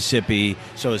Mississippi,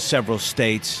 so it's several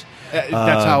states.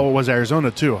 That's how it was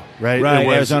Arizona, too, right? Right,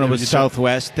 Arizona was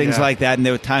Southwest, things like that. And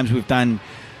there were times we've done,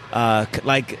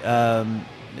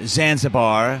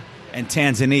 Zanzibar and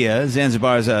Tanzania.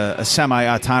 Zanzibar is a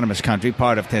semi-autonomous country,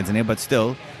 part of Tanzania, but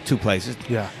still two places.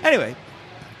 Yeah. Anyway,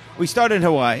 we started in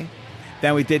Hawaii.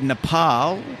 Then we did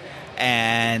Nepal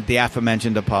and the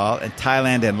aforementioned Nepal and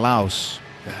Thailand and Laos.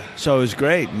 So it was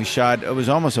great. We shot, it was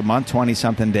almost a month,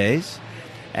 20-something days,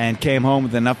 and came home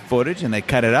with enough footage, and they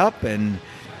cut it up, and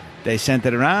they sent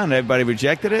it around. Everybody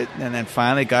rejected it, and then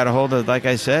finally got a hold of, like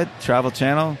I said, Travel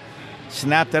Channel,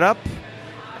 snapped it up,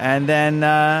 and then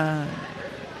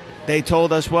they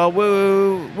told us, well,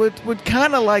 we'd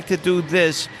kind of like to do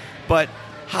this, but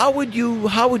how would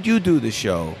you do the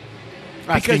show?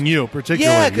 Asking you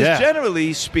particularly. Yeah, because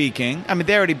generally speaking, I mean,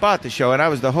 they already bought the show, and I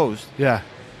was the host. Yeah.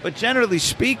 But generally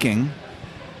speaking,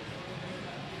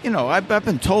 I've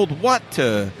been told what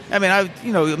to. I mean,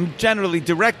 I'm generally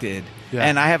directed,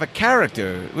 and I have a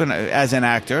character as an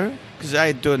actor because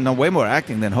I know way more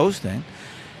acting than hosting.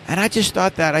 And I just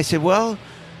thought that I said, well,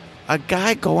 a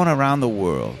guy going around the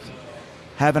world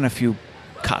having a few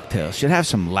cocktails should have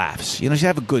some laughs. Should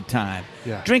have a good time.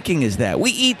 Yeah. Drinking is that.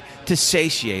 We eat to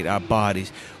satiate our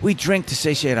bodies. We drink to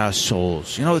satiate our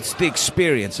souls. It's the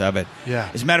experience of it. Yeah.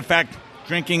 As a matter of fact,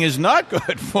 drinking is not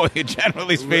good for you,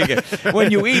 generally speaking.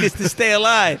 When you eat, it's to stay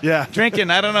alive. Yeah. Drinking,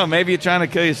 I don't know, maybe you're trying to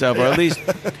kill yourself, or at least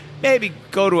maybe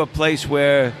go to a place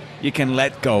where you can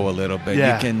let go a little bit.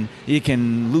 Yeah. You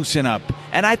can loosen up.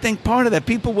 And I think part of that,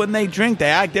 people, when they drink,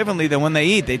 they act differently than when they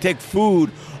eat. They take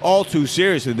food all too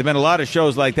seriously. There have been a lot of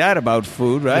shows like that about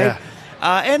food, right? Yeah.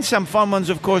 And some fun ones,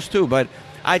 of course, too. But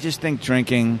I just think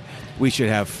drinking, we should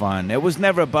have fun. It was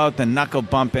never about the knuckle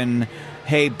bumping,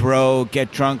 hey, bro,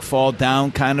 get drunk, fall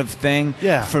down kind of thing.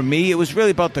 Yeah. For me, it was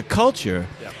really about the culture.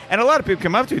 Yeah. And a lot of people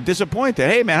come up to you disappointed.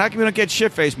 Hey, man, how come you don't get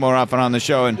shit-faced more often on the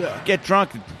show and get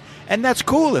drunk? And that's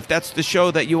cool if that's the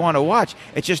show that you want to watch.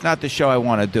 It's just not the show I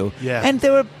want to do. Yeah. And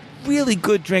there were really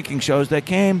good drinking shows that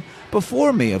came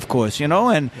before me, of course, and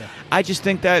I just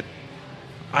think that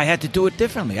I had to do it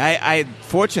differently.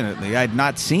 Fortunately, I'd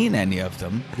not seen any of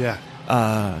them.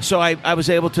 Yeah. So I was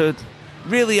able to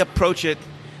really approach it,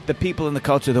 the people and the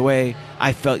culture, the way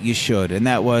I felt you should. And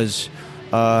that was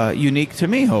unique to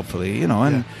me, hopefully,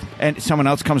 and someone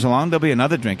else comes along, there'll be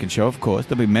another drinking show, of course.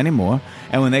 There'll be many more.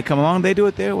 And when they come along, they do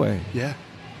it their way. Yeah.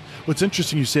 Well, it's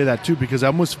interesting you say that, too, because I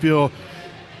almost feel,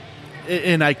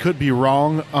 and I could be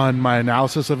wrong on my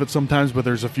analysis of it sometimes, but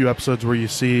there's a few episodes where you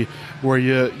see where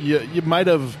you might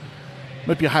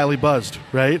be highly buzzed,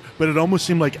 right? But it almost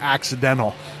seemed like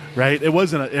accidental, right? It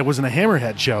wasn't a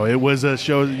Hammerhead show. It was a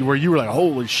show where you were like,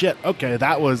 holy shit, okay,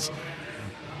 that was...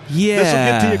 Yeah. This will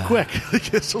get to you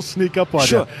quick. This will sneak up on you.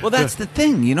 Sure. Well, that's the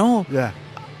thing, Yeah.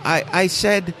 I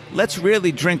said, let's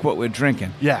really drink what we're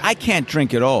drinking. Yeah. I can't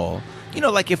drink it all.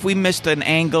 Like if we missed an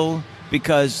angle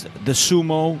because the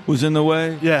sumo was in the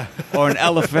way. Yeah. Or an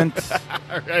elephant.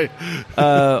 Right.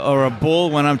 Or a bull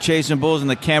when I'm chasing bulls and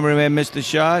the cameraman missed the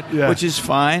shot, which is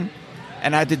fine.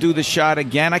 And I had to do the shot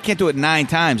again. I can't do it 9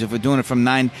 times if we're doing it from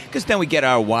 9, because then we get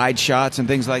our wide shots and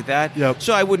things like that. Yep.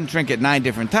 So I wouldn't drink it 9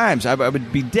 different times. I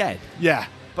would be dead. Yeah.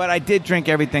 But I did drink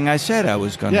everything I said I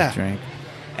was going to drink.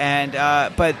 And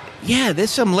but there's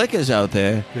some liquors out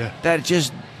there that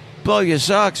just blow your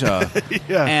socks off.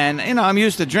 Yeah. And I'm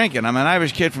used to drinking. I'm an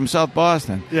Irish kid from South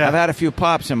Boston. Yeah. I've had a few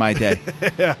pops in my day.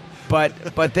 Yeah.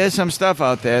 But there's some stuff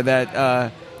out there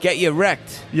that get you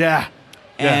wrecked. Yeah.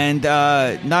 And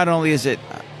not only is it,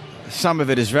 some of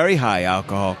it is very high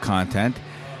alcohol content,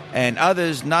 and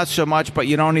others not so much, but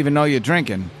you don't even know you're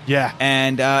drinking. Yeah.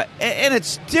 And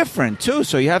it's different, too,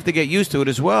 so you have to get used to it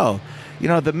as well.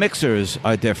 The mixers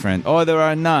are different, or there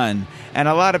are none. And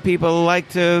a lot of people like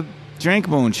to drink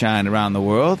moonshine around the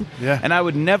world. Yeah. And I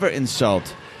would never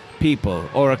insult people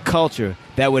or a culture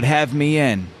that would have me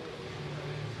in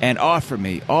and offer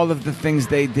me all of the things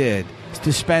they did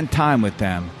to spend time with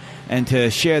them and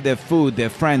to share their food, their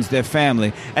friends, their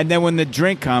family. And then when the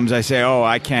drink comes, I say, oh,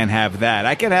 I can't have that.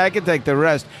 I can take the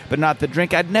rest, but not the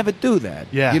drink. I'd never do that.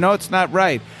 Yeah. It's not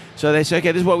right. So they say,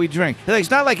 okay, this is what we drink. It's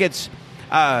not like it's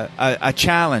a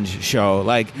challenge show.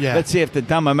 Like, let's see if the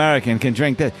dumb American can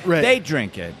drink this. Right. They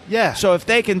drink it. Yeah. So if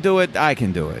they can do it, I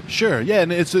can do it. Sure. Yeah,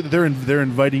 and it's they're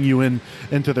inviting you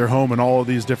into their home in all of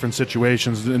these different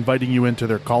situations, inviting you into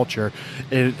their culture,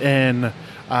 and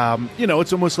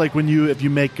it's almost like if you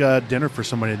make dinner for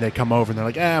somebody and they come over and they're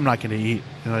like, I'm not going to eat.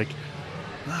 You're like,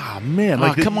 man.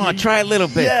 Come on, try a little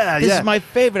bit. Yeah, this is my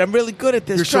favorite. I'm really good at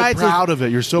this. You're so proud of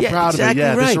it. You're so proud of it.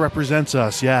 Yeah, right. This represents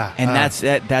us. Yeah. And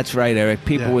that's right, Eric.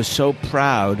 People were so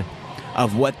proud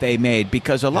of what they made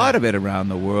because a lot of it around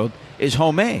the world is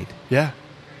homemade. Yeah.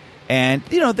 And,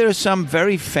 there are some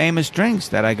very famous drinks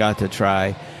that I got to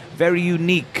try, very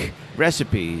unique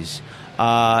recipes.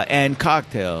 And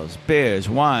cocktails, beers,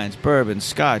 wines, bourbon,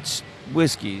 scotch,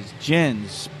 whiskeys,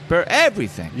 gins,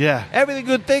 everything. Yeah. Everything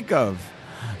you could think of.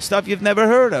 Stuff you've never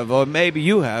heard of, or maybe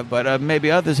you have, but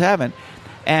maybe others haven't.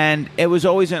 And it was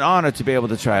always an honor to be able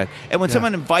to try it. And when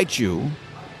someone invites you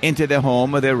into their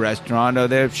home or their restaurant or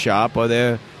their shop or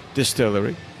their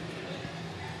distillery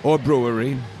or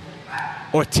brewery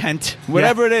or tent,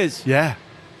 whatever it is. Yeah.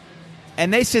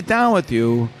 And they sit down with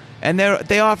you and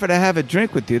they offer to have a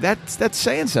drink with you. That's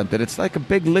saying something. It's like a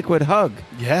big liquid hug.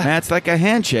 Yeah. That's like a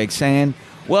handshake saying,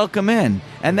 welcome in.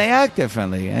 And they act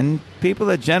differently. And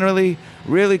people are generally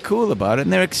really cool about it.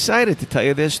 And they're excited to tell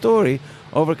you their story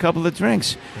over a couple of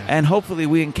drinks. Yeah. And hopefully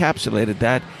we encapsulated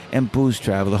that in Booze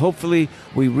Traveler. Hopefully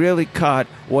we really caught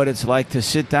what it's like to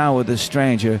sit down with a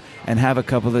stranger and have a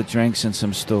couple of drinks and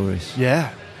some stories.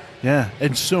 Yeah. Yeah.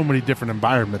 And so many different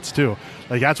environments, too.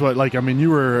 That's what, you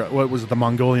were, what was it, the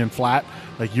Mongolian Flat?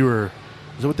 Is that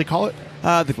what they call it?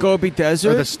 The Gobi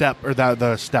Desert. Or the steppe,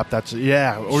 the steppe, that's,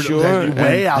 Or sure.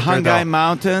 Way out there, Hungai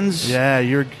Mountains. Yeah,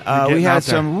 you're we had out there.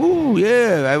 some,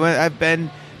 I've been,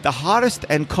 the hottest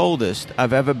and coldest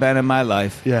I've ever been in my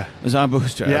life was on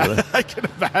Booze Traveler. Yeah, I can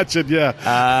imagine,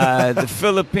 the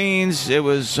Philippines, it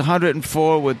was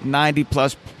 104 with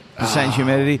 90+%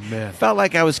 humidity. Man. Felt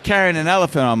like I was carrying an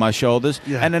elephant on my shoulders,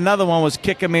 and another one was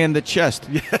kicking me in the chest.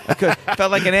 Felt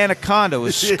like an anaconda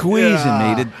was squeezing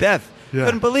me to death. Yeah.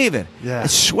 Couldn't believe it. Yeah.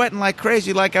 Sweating like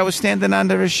crazy, like I was standing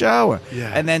under a shower. Yeah.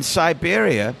 And then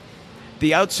Siberia,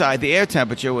 the outside, the air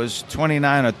temperature was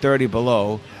 29 or 30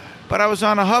 below, but I was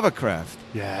on a hovercraft.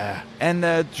 Yeah. And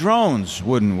the drones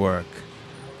wouldn't work.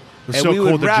 It was so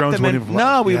cold the drones wouldn't even fly.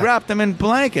 No, we wrapped them in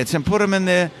blankets and put them in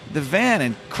the van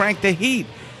and cranked the heat.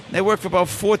 They worked for about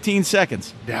 14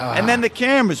 seconds. Yeah. And then the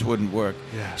cameras wouldn't work.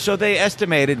 Yeah. So they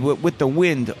estimated with the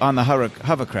wind on the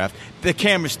hovercraft, the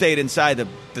camera stayed inside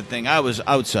the thing. I was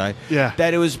outside. Yeah.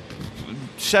 That it was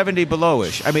 70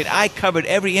 below-ish. I mean, I covered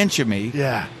every inch of me.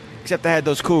 Yeah. Except I had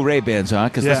those cool Ray-Bans on,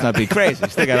 because let's not be crazy.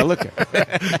 Still got to look at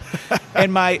it.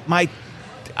 And my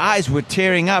eyes were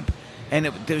tearing up, and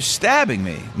they were stabbing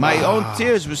me. My own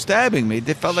tears were stabbing me.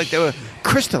 They felt like they were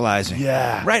crystallizing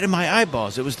right in my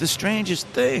eyeballs. It was the strangest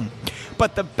thing.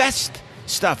 But the best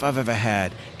stuff I've ever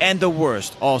had, and the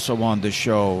worst, also on the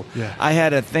show. Yeah. I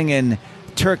had a thing in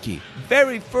Turkey,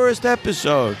 very first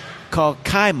episode, called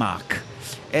kaymak.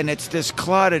 And it's this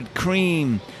clotted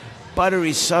cream,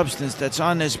 buttery substance that's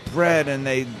on this bread, and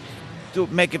they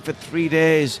make it for 3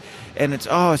 days, and it's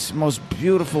the most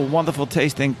beautiful, wonderful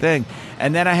tasting thing.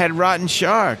 And then I had rotten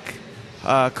shark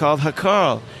called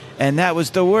hakal, and that was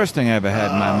the worst thing I ever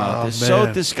had in my mouth. It's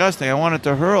so disgusting. I wanted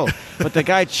to hurl, but the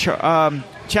guy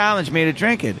challenged me to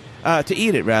drink it. To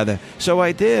eat it, rather. So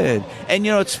I did. And,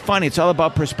 it's funny. It's all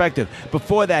about perspective.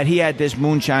 Before that, he had this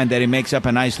moonshine that he makes up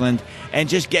in Iceland, and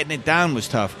just getting it down was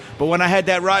tough. But when I had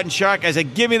that rotten shark, I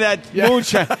said, give me that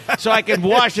moonshine so I can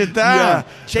wash it down,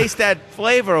 chase that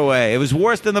flavor away. It was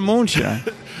worse than the moonshine.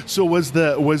 So was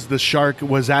the shark,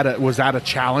 was that a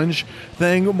challenge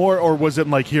thing more, or was it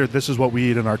like, here, this is what we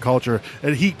eat in our culture?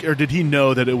 And did he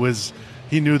know that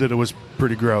he knew that it was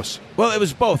pretty gross? Well, it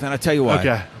was both, and I'll tell you why.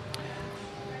 Okay.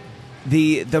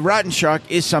 The rotten shark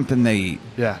is something they eat.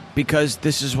 Yeah. Because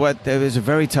it was a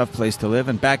very tough place to live.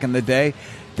 And back in the day,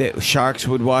 the sharks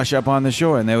would wash up on the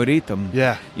shore and they would eat them.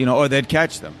 Yeah. Or they'd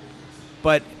catch them.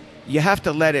 But you have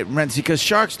to let it rent, because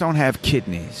sharks don't have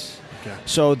kidneys. Okay.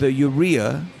 So the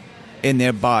urea in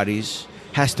their bodies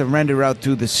has to render out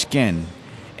through the skin.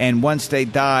 And once they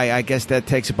die, I guess that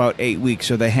takes about 8 weeks.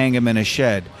 So they hang them in a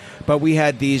shed. But we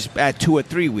had these at 2 or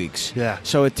 3 weeks. Yeah.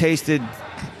 So it tasted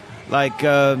like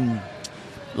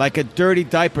a dirty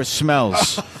diaper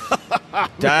smells.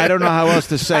 I don't know how else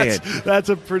to say it. That's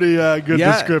a pretty good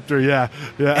descriptor, yeah.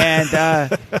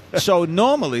 And so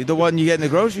normally the one you get in the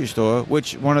grocery store,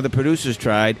 which one of the producers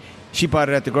tried, she bought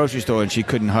it at the grocery store and she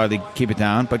couldn't hardly keep it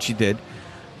down, but she did.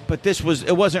 But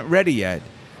it wasn't ready yet.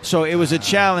 So it was a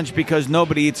challenge because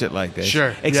nobody eats it like this.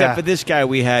 Sure. Except for this guy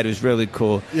we had who's really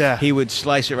cool. Yeah. He would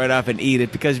slice it right off and eat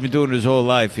it because he's been doing it his whole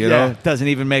life, you know? Doesn't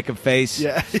even make a face.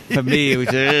 Yeah. For me, it was,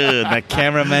 the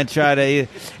cameraman tried to eat it.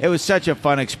 It was such a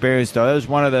fun experience, though. It was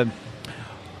one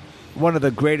of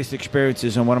the greatest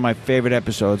experiences and one of my favorite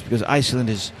episodes, because Iceland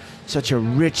is such a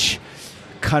rich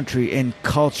country in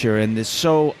culture, and they're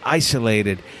so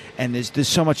isolated, and there's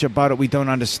so much about it we don't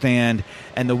understand,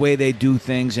 and the way they do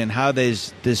things, and how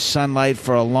there's sunlight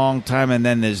for a long time and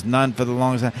then there's none for the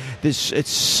longest time. It's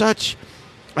such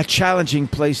a challenging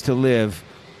place to live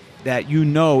that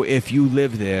if you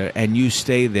live there and you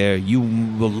stay there, you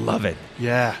will love it.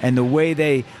 Yeah. And the way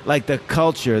they, like the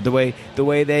culture, the way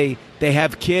they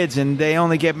have kids and they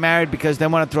only get married because they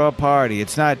want to throw a party.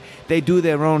 It's not, they do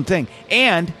their own thing.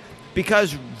 And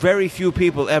because very few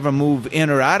people ever move in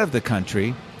or out of the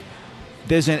country,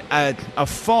 there's a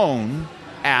phone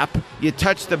app. You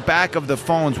touch the back of the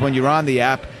phones when you're on the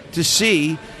app to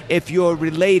see if you're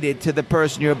related to the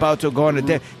person you're about to go on a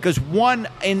date. Because 1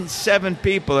 in 7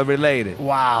 people are related.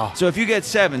 Wow. So if you get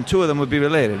 7, 2 of them would be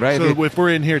related, right? So if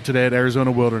we're in here today at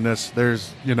Arizona Wilderness,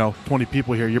 there's 20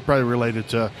 people here. You're probably related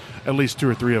to at least 2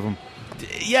 or 3 of them.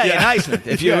 Yeah, in Iceland.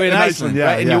 If you're in Iceland,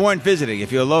 right? And you weren't visiting,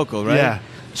 if you're local, right? Yeah.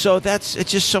 So it's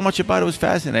just so much about it was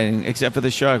fascinating, except for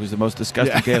the shark. It was the most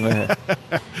disgusting game I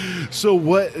had. So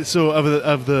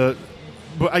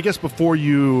I guess before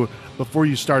you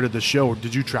started the show,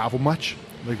 did you travel much?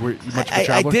 Like, were you much of a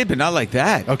traveler? I did, but not like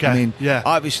that. Okay. I mean, yeah.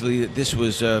 Obviously, this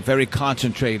was a very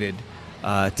concentrated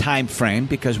time frame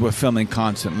because we're filming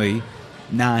constantly,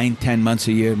 9-10 months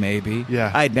a year, maybe.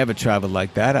 Yeah. I'd never traveled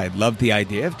like that. I loved the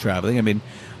idea of traveling. I mean,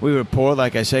 we were poor,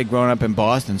 like I say, growing up in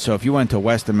Boston. So if you went to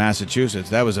Western Massachusetts,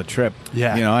 that was a trip.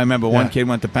 Yeah. I remember one kid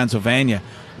went to Pennsylvania.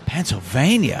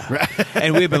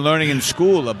 And we've been learning in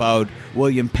school about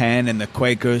William Penn and the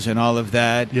Quakers and all of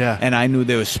that. Yeah. And I knew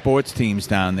there were sports teams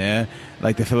down there.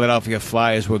 Like the Philadelphia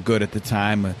Flyers were good at the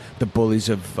time. The Bullies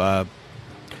of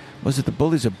was it the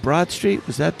Bullies of Broad Street?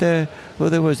 Was that the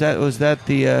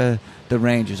the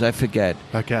Rangers? I forget.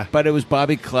 Okay. But it was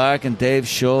Bobby Clark and Dave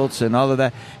Schultz and all of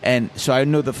that. And so I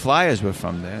knew the Flyers were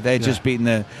from there. They had just beaten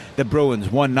the Bruins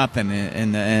 1-0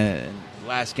 in the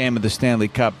last game of the Stanley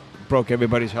Cup. Broke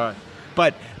everybody's heart.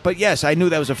 But yes, I knew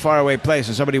that was a faraway place,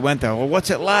 and somebody went there. Well, what's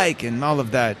it like, and all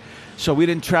of that. So we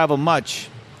didn't travel much,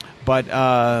 but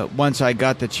once I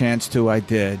got the chance to, I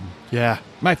did. Yeah.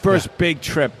 My first big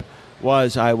trip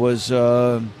was I was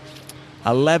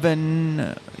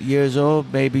 11 years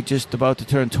old, maybe just about to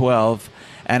turn 12,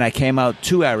 and I came out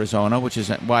to Arizona, which is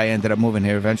why I ended up moving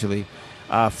here eventually,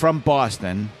 from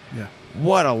Boston. Yeah.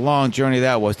 What a long journey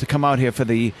that was to come out here for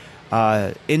the,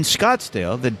 in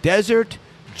Scottsdale, the Desert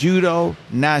Judo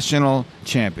National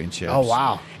Championships. Oh,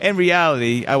 wow. In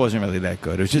reality, I wasn't really that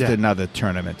good. It was just Yeah. another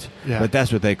tournament, Yeah. but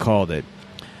that's what they called it.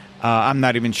 I'm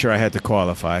not even sure I had to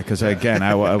qualify because, again,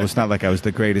 I was not like I was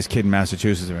the greatest kid in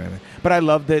Massachusetts or anything. But I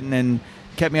loved it and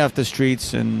kept me off the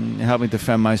streets and helped me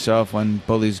defend myself when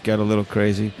bullies get a little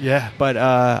crazy. Yeah. But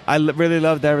really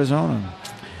loved Arizona.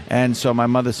 And so my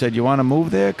mother said, you want to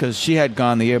move there? Because she had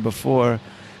gone the year before,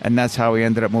 and that's how we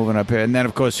ended up moving up here. And then,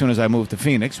 of course, as soon as I moved to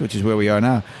Phoenix, which is where we are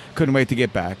now, couldn't wait to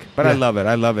get back. But I love it.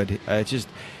 I love it.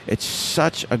 It's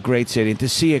such a great city. And to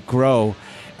see it grow,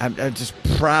 I'm just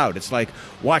proud. It's like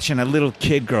watching a little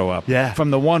kid grow up. Yeah. From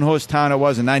the one-horse town it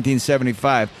was in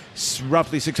 1975,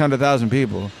 roughly 600,000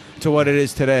 people, to what it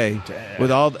is today. Damn.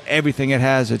 With everything it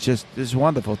has, it's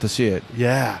wonderful to see it.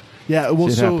 Yeah. Yeah. Well,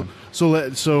 See it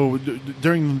happen. so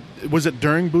during, was it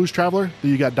during Booze Traveler that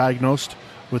you got diagnosed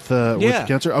with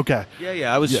cancer? Okay.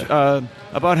 Yeah. I was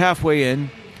about halfway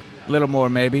in, a little more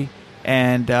maybe,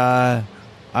 and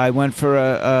I went for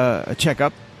a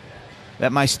checkup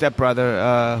that my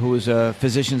stepbrother, who was a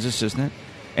physician's assistant,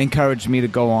 encouraged me to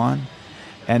go on.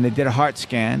 And they did a heart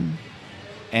scan,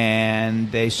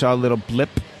 and they saw a little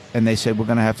blip, and they said, we're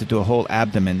going to have to do a whole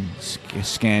abdomen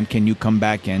scan. Can you come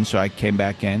back in? So I came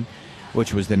back in,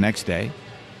 which was the next day.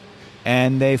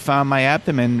 And they found my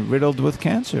abdomen riddled with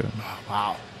cancer.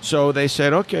 Wow. So they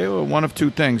said, okay, well, one of two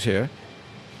things here.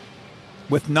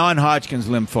 With non-Hodgkin's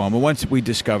lymphoma, once we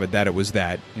discovered that it was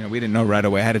that, we didn't know right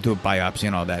away. I had to do a biopsy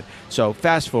and all that. So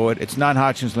fast forward, it's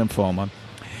non-Hodgkin's lymphoma.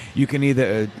 You can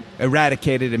either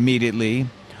eradicate it immediately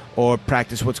or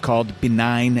practice what's called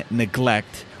benign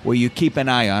neglect, where you keep an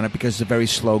eye on it because it's a very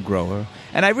slow grower.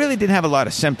 And I really didn't have a lot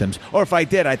of symptoms. Or if I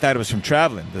did, I thought it was from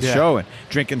traveling the show and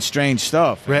drinking strange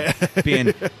stuff. Right.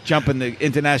 Jumping the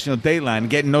international date line,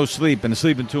 getting no sleep and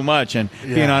sleeping too much and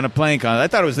being on a plane. I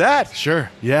thought it was that. Sure.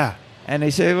 Yeah. And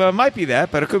they say, well, it might be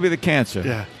that, but it could be the cancer.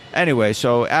 Yeah. Anyway,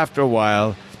 so after a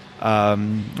while,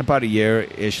 about a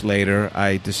year-ish later,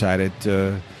 I decided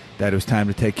that it was time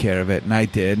to take care of it. And I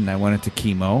did, and I went into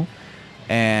chemo.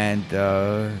 And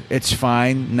it's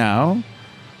fine now.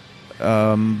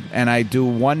 And I do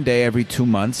one day every 2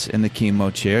 months in the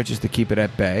chemo chair just to keep it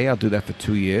at bay. I'll do that for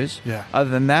 2 years. Yeah.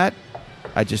 Other than that,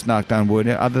 I just knocked on wood.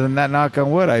 Other than that, knock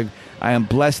on wood, I am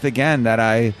blessed again that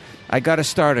I got a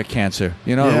starter cancer.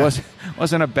 It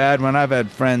wasn't a bad one. I've had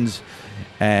friends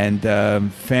and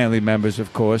family members,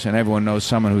 of course, and everyone knows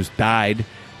someone who's died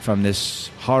from this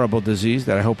horrible disease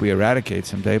that I hope we eradicate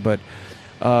someday. But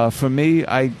for me,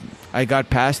 I got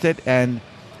past it, and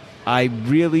I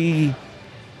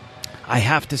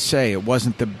have to say it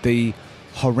wasn't the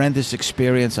horrendous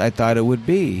experience I thought it would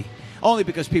be. Only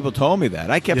because people told me that.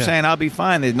 I kept saying, I'll be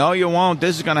fine. They, no, you won't.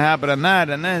 This is going to happen and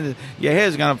that. And then your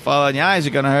hair's going to fall and your eyes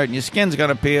are going to hurt and your skin's going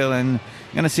to peel and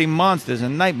you're going to see monsters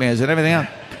and nightmares and everything else.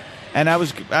 And I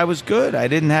was good. I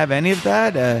didn't have any of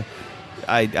that.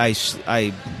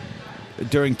 I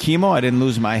during chemo, I didn't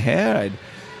lose my hair.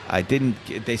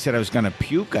 They said I was going to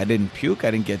puke. I didn't puke. I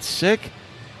didn't get sick.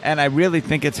 And I really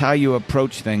think it's how you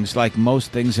approach things, like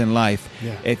most things in life.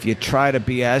 Yeah. If you try to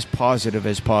be as positive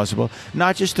as possible,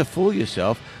 not just to fool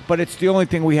yourself, but it's the only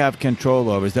thing we have control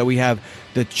over, is that we have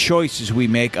the choices we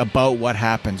make about what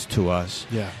happens to us.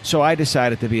 Yeah. So I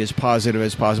decided to be as positive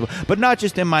as possible, but not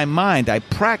just in my mind. I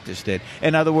practiced it.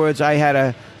 In other words, I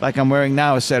had like I'm wearing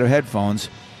now, a set of headphones.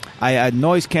 I had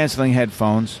noise-canceling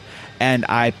headphones, and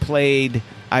I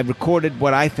recorded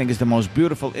what I think is the most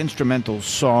beautiful instrumental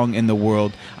song in the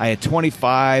world. I had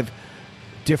 25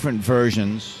 different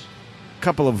versions, a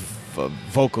couple of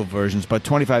vocal versions, but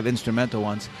 25 instrumental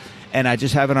ones. And I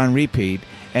just have it on repeat.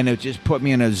 And it just put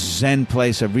me in a zen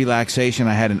place of relaxation.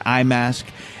 I had an eye mask.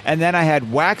 And then I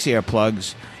had wax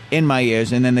earplugs in my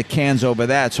ears and then the cans over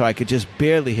that so I could just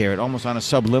barely hear it, almost on a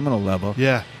subliminal level.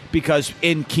 Yeah. Because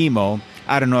in chemo,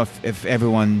 I don't know if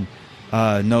everyone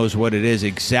knows what it is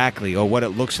exactly or what it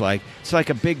looks like. It's like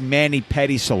a big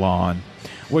mani-pedi salon,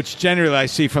 which generally I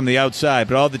see from the outside,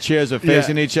 but all the chairs are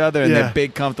facing each other and they're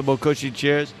big, comfortable, cushy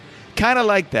chairs. Kind of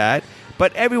like that,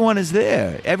 but everyone is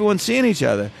there. Everyone's seeing each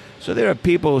other. So there are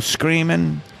people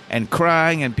screaming and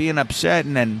crying and being upset,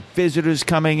 and then visitors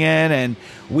coming in and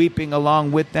weeping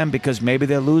along with them because maybe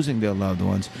they're losing their loved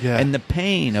ones. Yeah. And the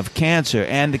pain of cancer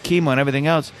and the chemo and everything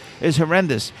else is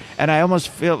horrendous. And I almost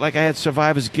feel like I had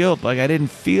survivor's guilt, like I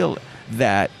didn't feel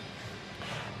that.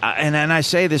 And I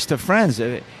say this to friends.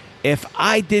 If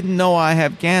I didn't know I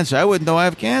have cancer, I wouldn't know I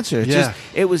have cancer.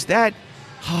 It was that,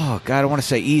 oh, God, I don't want to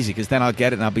say easy because then I'll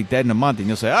get it and I'll be dead in a month. And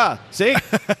you'll say, see?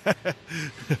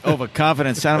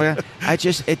 Overconfident son of a...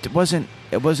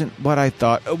 It wasn't what I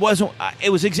thought.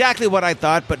 It was exactly what I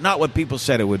thought, but not what people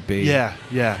said it would be. Yeah,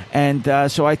 yeah.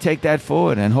 And so I take that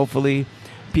forward. And hopefully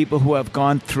people who have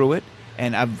gone through it,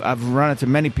 and I've run into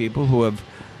many people who have,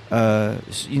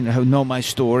 who know my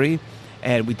story.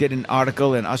 And we did an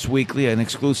article in Us Weekly, an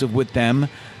exclusive with them,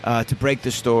 to break the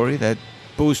story that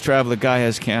Booze Traveler guy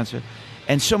has cancer.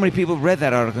 And so many people read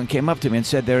that article and came up to me and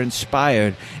said they're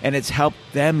inspired, and it's helped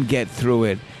them get through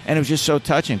it. And it was just so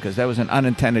touching because that was an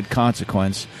unintended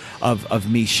consequence of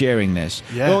me sharing this.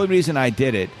 Yeah. The only reason I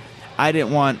did it, I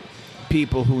didn't want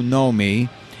people who know me,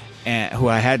 who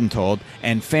I hadn't told,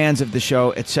 and fans of the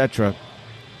show, etc.,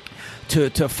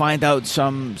 to find out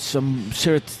some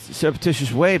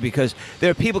surreptitious way, because there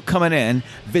are people coming in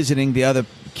visiting the other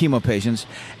chemo patients,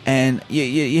 and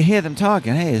you hear them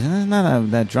talking. Hey, isn't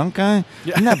that drunk guy?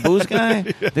 Yeah. Isn't that booze guy?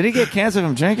 Did he get cancer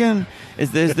from drinking?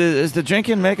 Is the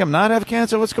drinking make him not have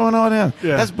cancer? What's going on with him?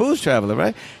 Yeah. That's Booze Traveler,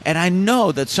 right? And I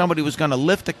know that somebody was going to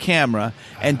lift the camera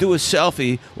and do a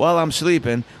selfie while I'm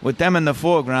sleeping with them in the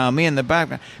foreground, me in the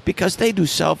background, because they do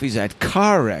selfies at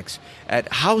car wrecks,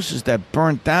 at houses that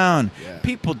burnt down,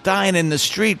 people dying in the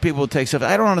street. People take selfies.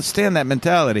 I don't understand that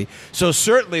mentality. So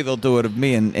certainly they'll do it of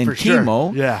me in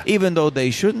chemo, even though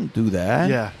they shouldn't do that.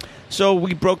 Yeah. So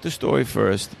we broke the story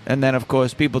first, and then, of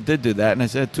course, people did do that, and I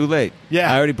said, too late.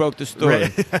 Yeah. I already broke the story.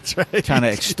 Right. That's right. Trying to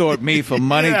extort me for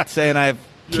money, saying I have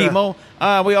chemo.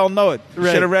 We all know it.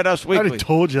 Right. Should have read Us I Weekly. already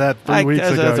told you that 3 weeks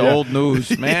ago. That's old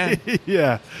news, man.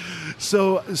 Yeah.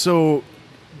 So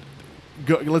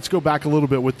let's go back a little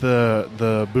bit with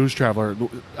the Booze Traveler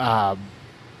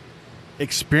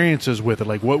experiences with it.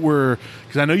 Like, what were...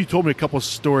 Because I know you told me a couple of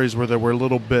stories where they were a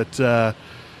little bit...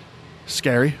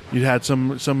 scary. You had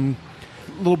some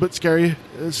little bit scary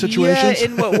situations. Yeah,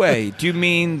 in what way? Do you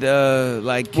mean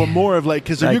like? Well, more of like,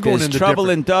 because like you're going there's into trouble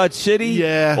in Dodge City,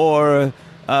 or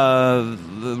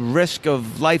the risk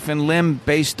of life and limb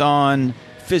based on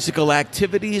physical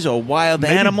activities or wild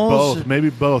animals. Maybe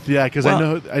both. Yeah, because I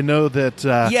know that.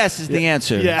 Yes is the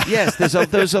answer. Yeah. Yes,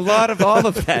 there's a lot of all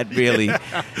of that really,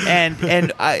 and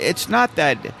it's not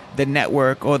that the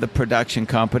network or the production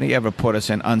company ever put us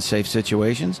in unsafe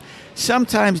situations.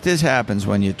 Sometimes this happens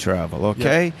when you travel.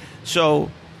 Okay,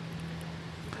 so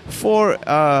for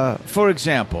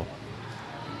example,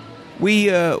 we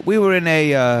were in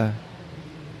a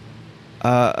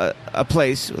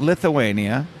place,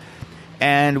 Lithuania.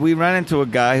 And we run into a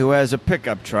guy who has a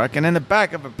pickup truck, and in the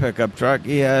back of a pickup truck,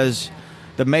 he has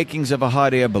the makings of a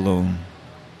hot air balloon.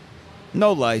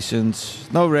 No license,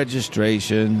 no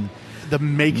registration. The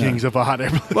makings of a hot air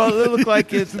balloon. Well, it looked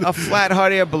like it's a flat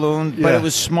hot air balloon, but it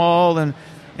was small, and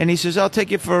he says, I'll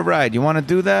take you for a ride. You want to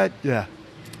do that? Yeah.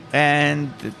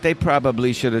 And they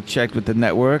probably should have checked with the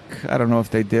network. I don't know if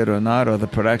they did or not, or the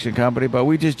production company, but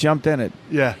we just jumped in it.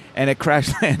 Yeah. And it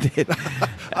crash landed.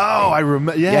 Oh, I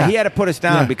remember. Yeah, he had to put us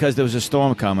down because there was a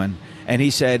storm coming. And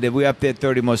he said if we up there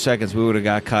 30 more seconds, we would have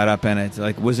got caught up in it. It's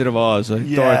like Wizard of Oz, like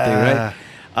Dorothy,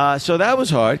 right? So that was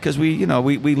hard because we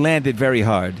landed very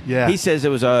hard. Yeah. He says it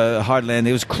was a hard landing.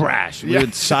 It was crash. We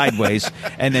went sideways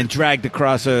and then dragged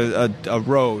across a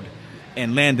road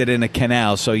and landed in a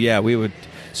canal. So, we would...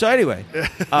 So anyway,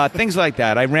 things like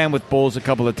that. I ran with bulls a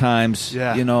couple of times.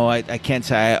 Yeah. I can't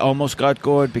say I almost got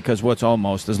gored because what's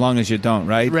almost? As long as you don't,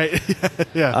 right? Right.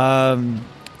 Yeah.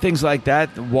 Things like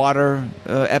that. Water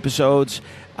episodes.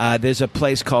 There's a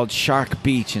place called Shark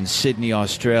Beach in Sydney,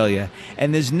 Australia.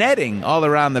 And there's netting all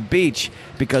around the beach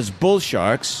because bull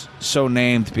sharks, so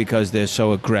named because they're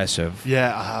so aggressive.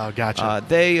 Yeah, gotcha.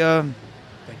 They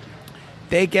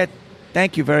get...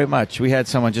 Thank you very much. We had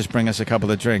someone just bring us a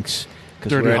couple of drinks.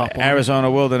 Because we're at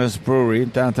Arizona Wilderness Brewery in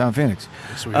downtown Phoenix.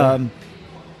 Yes, we are.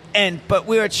 But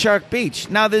we're at Shark Beach.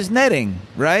 Now there's netting,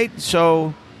 right?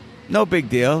 So no big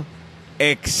deal.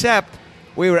 Except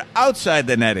we were outside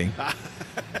the netting.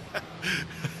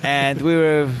 And we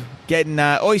were getting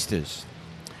oysters.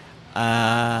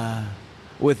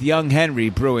 With Young Henry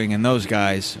Brewing and those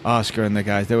guys, Oscar and the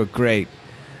guys. They were great.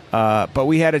 But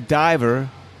we had a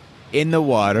diver in the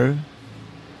water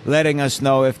letting us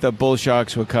know if the bull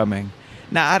sharks were coming.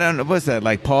 Now, I don't know, what's that,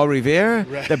 like Paul Revere?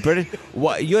 Right. The British?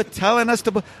 What, you're telling us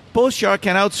the bull shark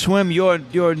can outswim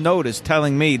your notice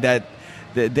telling me that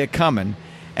they're coming.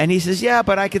 And he says, yeah,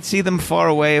 but I could see them far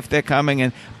away if they're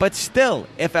coming. But still,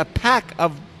 if a pack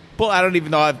of I don't even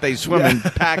know if they swim in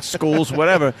packs, schools,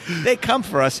 whatever. They come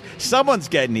for us. Someone's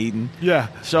getting eaten. Yeah.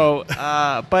 So,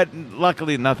 but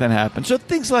luckily nothing happened. So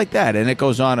things like that, and it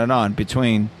goes on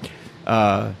between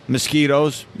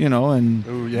mosquitoes, and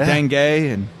dengue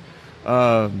and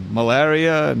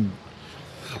malaria and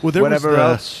whatever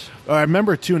else. I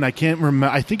remember too, and I can't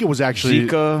remember. I think it was actually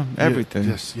Zika,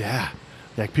 everything. Yeah.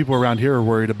 People around here are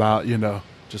worried about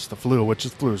just the flu, which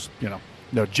is flu's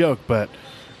no joke, but.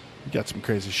 You got some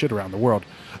crazy shit around the world.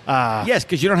 Yes,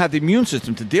 because you don't have the immune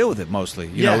system to deal with it mostly,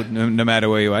 you know, no matter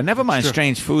where you are. Never mind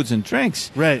strange foods and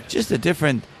drinks. Right. Just the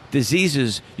different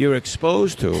diseases you're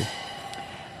exposed to.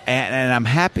 And I'm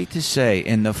happy to say,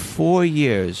 in the 4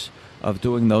 years of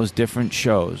doing those different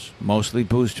shows, mostly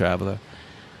Booze Traveler,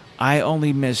 I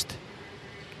only missed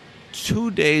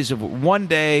 2 days of... One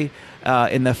day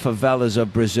in the favelas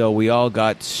of Brazil, we all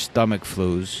got stomach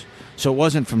flus. So it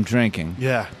wasn't from drinking.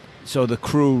 Yeah. So the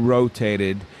crew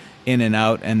rotated in and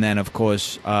out, and then, of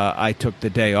course, I took the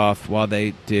day off while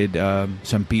they did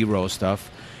some B-roll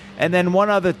stuff. And then one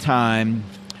other time,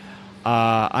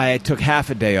 I took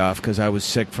half a day off because I was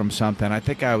sick from something. I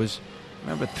think I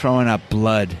remember throwing up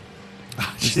blood.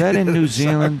 Is that in New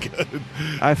Zealand?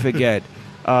 I forget.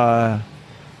 Yeah,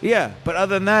 but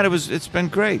other than that, it's been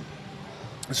great.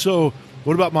 So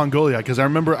what about Mongolia? Because I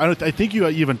remember, I think you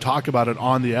even talk about it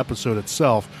on the episode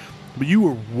itself. But you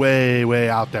were way, way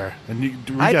out there. And you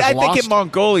I think in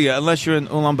Mongolia, unless you're in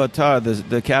Ulaanbaatar,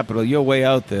 the capital, you're way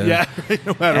out there. Yeah,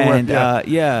 no matter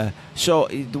what. So,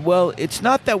 it's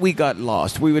not that we got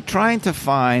lost. We were trying to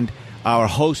find our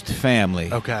host family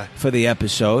for the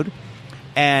episode,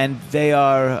 and they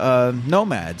are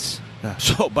nomads. Yeah.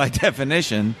 So, by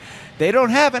definition, they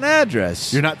don't have an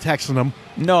address. You're not texting them.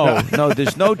 No,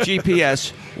 there's no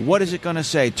GPS. What is it going to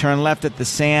say? Turn left at the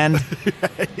sand?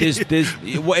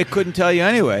 It couldn't tell you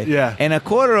anyway. Yeah. And a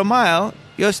quarter of a mile,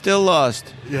 you're still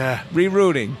lost. Yeah.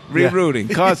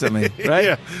 Rerouting constantly, right?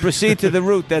 Yeah. Proceed to the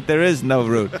route that there is no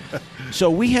route. So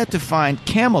we had to find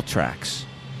camel tracks.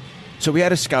 So we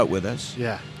had a scout with us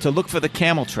to look for the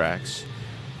camel tracks,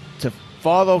 to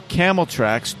follow camel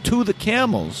tracks to the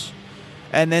camels,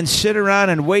 and then sit around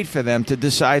and wait for them to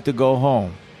decide to go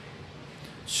home.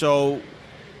 So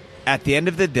at the end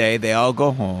of the day, they all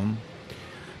go home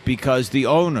because the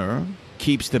owner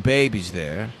keeps the babies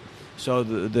there. So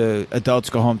the adults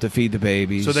go home to feed the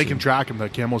babies. So they can track them. The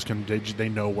camels they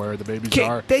know where the babies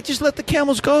are. They just let the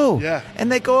camels go. Yeah.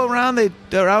 And they go around.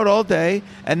 They're out all day,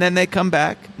 and then they come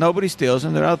back. Nobody steals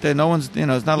them. They're out there. No one's,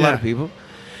 there's not a lot of people.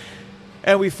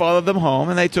 And we followed them home,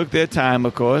 and they took their time,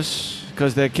 of course,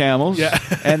 because they're camels. Yeah.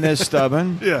 And they're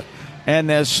stubborn. Yeah. And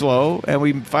they're slow, and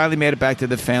we finally made it back to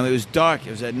the family. It was dark. It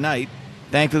was at night.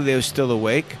 Thankfully, they were still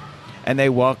awake, and they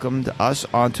welcomed us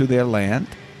onto their land.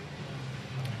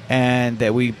 And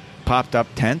that we popped up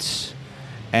tents,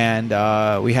 and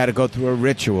we had to go through a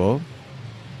ritual.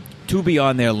 To be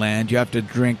on their land, you have to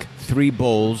drink 3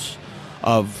 bowls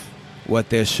of what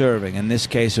they're serving. In this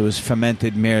case, it was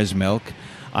fermented mare's milk.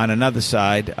 On another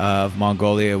side of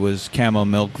Mongolia, it was camel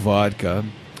milk vodka.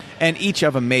 And each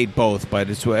of them made both, but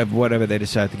it's whatever they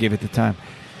decide to give at the time.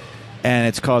 And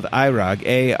it's called Airag,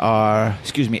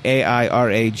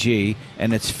 A-I-R-A-G,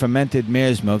 and it's fermented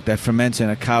mare's milk that ferments in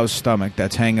a cow's stomach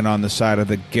that's hanging on the side of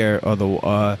the ger, or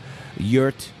the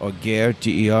yurt, or ger,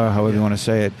 G-E-R, however you want to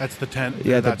say it. That's the tent.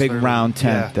 Yeah, the big round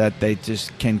tent that they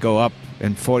just can go up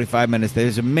in 45 minutes.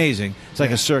 It's amazing. It's like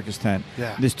a circus tent.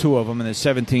 Yeah. There's 2 of them, and there's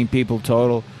 17 people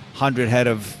total, 100 head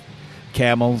of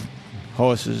camel,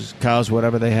 horses, cows,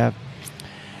 whatever they have.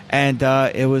 And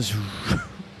it was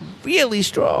really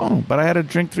strong, but I had to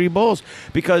drink 3 bowls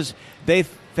because they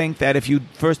think that if you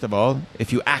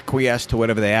acquiesce to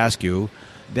whatever they ask you,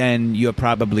 then you're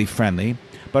probably friendly.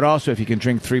 But also, if you can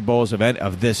drink 3 bowls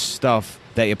of this stuff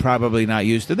that you're probably not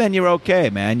used to, then you're okay,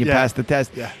 man. You pass the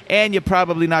test. Yeah. And you're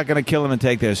probably not going to kill them and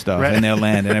take their stuff and their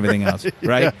land and everything else,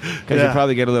 right? Because you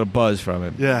probably get a little buzz from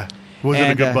it. Yeah. Was it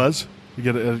a good buzz? You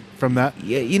get it from that?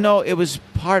 Yeah, it was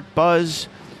part buzz,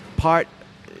 part,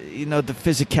 the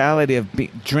physicality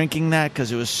of drinking that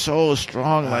because it was so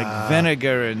strong, like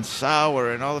vinegar and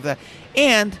sour and all of that.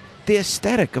 And the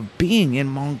aesthetic of being in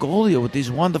Mongolia with these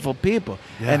wonderful people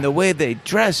and the way they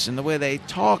dress and the way they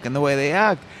talk and the way they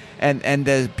act and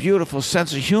the beautiful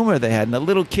sense of humor they had and the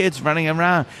little kids running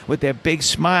around with their big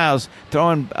smiles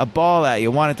throwing a ball at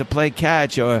you, wanting to play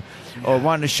catch or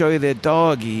wanting to show you their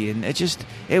doggy, and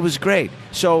it was great.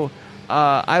 So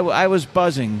I was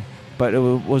buzzing, but it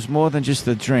was more than just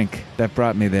the drink that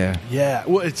brought me there. Yeah,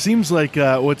 well, it seems like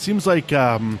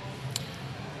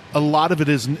a lot of it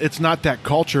is, it's not that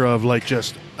culture of like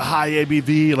just high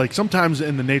ABV. Like sometimes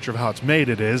in the nature of how it's made,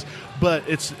 it is, but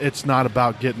it's not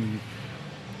about getting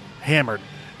hammered.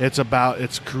 It's about,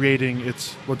 it's creating,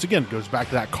 it's, once again, goes back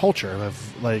to that culture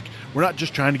of like, we're not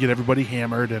just trying to get everybody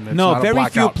hammered, and it's No, not a very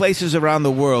few blackout. places around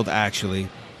the world, actually,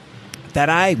 that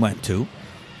I went to,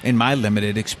 in my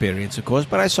limited experience, of course,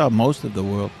 but I saw most of the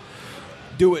world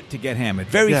do it to get hammered.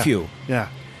 Very Yeah. few. Yeah.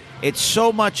 It's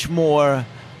so much more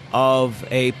of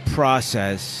a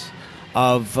process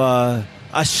of a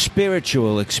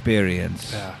spiritual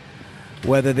experience. Yeah.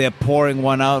 Whether they're pouring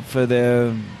one out for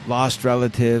their lost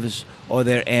relatives or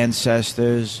their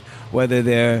ancestors, whether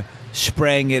they're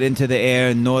spraying it into the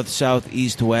air north, south,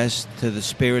 east, west to the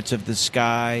spirits of the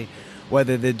sky,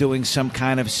 whether they're doing some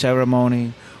kind of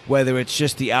ceremony, whether it's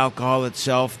just the alcohol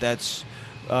itself that's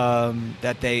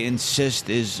that they insist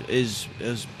is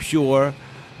pure,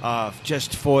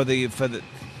 just for the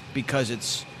because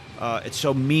it's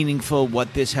so meaningful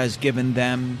what this has given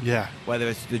them. Yeah. Whether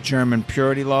it's the German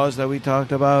purity laws that we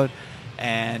talked about,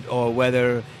 or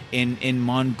whether in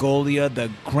Mongolia the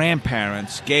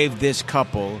grandparents gave this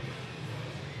couple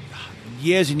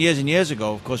years and years and years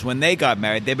ago, of course, when they got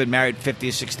married, they've been married 50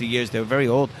 or 60 years, they were very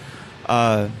old,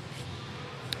 a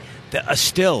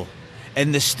still,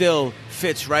 and the still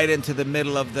fits right into the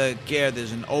middle of the gear.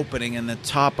 There's an opening in the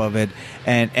top of it,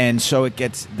 and so it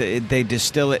gets, they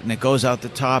distill it and it goes out the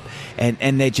top, and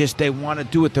they want to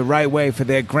do it the right way for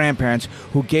their grandparents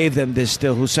who gave them this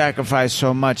still, who sacrificed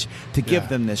so much to give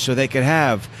them this so they could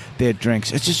have their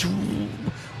drinks. It's just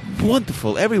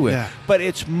wonderful everywhere. Yeah. But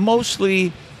it's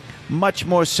mostly much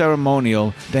more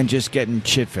ceremonial than just getting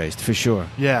shit-faced, for sure.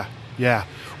 Yeah. Yeah.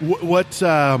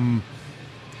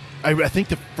 I think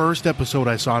the first episode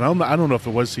I saw, and I don't know if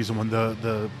it was season one,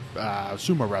 the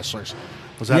sumo wrestlers.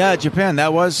 Was that? Yeah, Japan.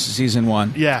 That was season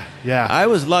 1. Yeah, yeah. I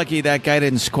was lucky that guy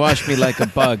didn't squash me like a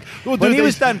bug. Well, when dude, he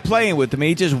was done playing with me,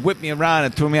 he just whipped me around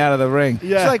and threw me out of the ring.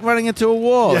 Yeah. It's like running into a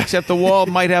wall, Yeah. except the wall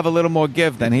might have a little more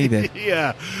give than he did.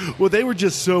 Yeah. Well, they were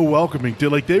just so welcoming,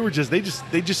 dude. Like they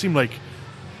just seemed like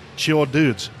chill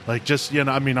dudes. Like just,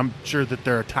 I mean, I'm sure that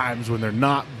there are times when they're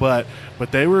not, but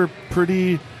they were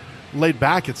pretty laid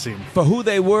back, it seemed. For who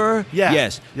they were, Yeah.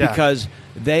 yes, Yeah. because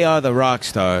they are the rock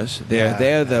stars.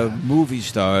 They're the movie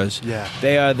stars. Yeah.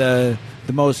 They are the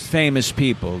most famous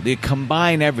people. They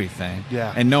combine everything.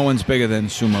 Yeah. And no one's bigger than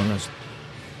sumo wrestling.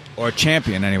 Or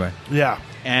champion, anyway. Yeah.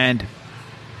 And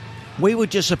we were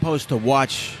just supposed to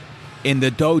watch in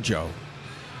the dojo,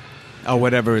 or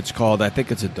whatever it's called. I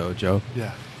think it's a dojo.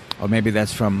 Yeah. Or maybe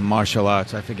that's from martial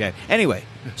arts. I forget. Anyway,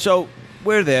 so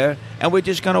we're there, and we're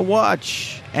just going to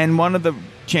watch. And one of the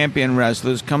champion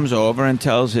wrestlers comes over and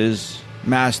tells his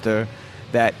master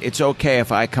that it's okay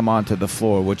if I come onto the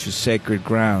floor, which is sacred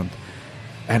ground.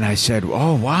 And I said,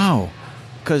 oh, wow.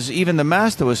 Because even the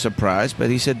master was surprised, but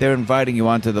he said, they're inviting you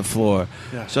onto the floor.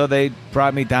 Yeah. So they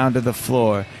brought me down to the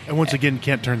floor. And once again, you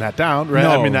can't turn that down, right?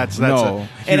 No, I mean, that's no. a huge...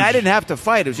 And I didn't have to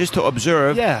fight. It was just to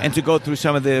observe Yeah. and to go through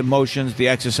some of the motions, the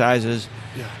exercises.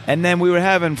 Yeah. And then we were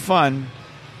having fun,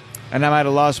 and I might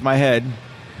have lost my head.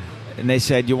 And they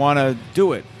said, you want to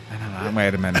do it? And I'm like,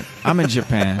 wait a minute. I'm in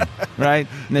Japan, right?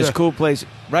 And there's a cool place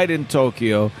right in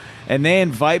Tokyo. And they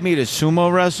invite me to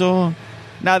sumo wrestle.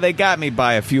 Now, they got me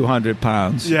by a few 100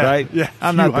 pounds, Yeah, right? yeah,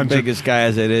 I'm few not the hundred. biggest guy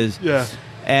as it is. Yeah.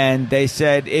 And they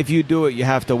said, if you do it, you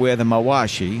have to wear the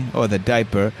mawashi, or the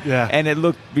diaper. Yeah. And it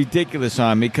looked ridiculous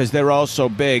on me because they're all so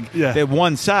big. Yeah. They're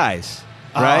one size,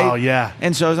 right? Oh, yeah.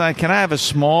 And so I was like, can I have a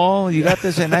small? You got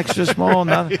this in extra small?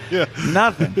 Nothing. Yeah.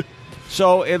 Nothing.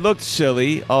 So it looked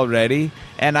silly already,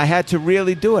 and I had to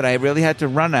really do it. I really had to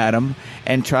run at him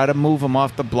and try to move him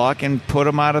off the block and put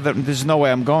him out of the... There's no way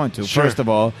I'm going to. Sure. First of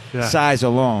all, Yeah. size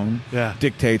alone Yeah.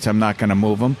 dictates I'm not going to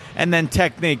move him. And then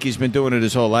technique, he's been doing it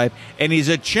his whole life, and he's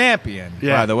a champion,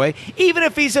 Yeah. by the way. Even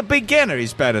if he's a beginner,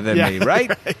 he's better than Yeah. me, right?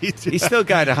 Right. He's still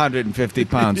got 150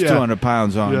 pounds, Yeah. 200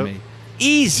 pounds on Yep. me.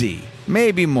 Easy,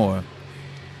 maybe more.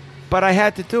 But I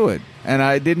had to do it, and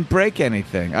I didn't break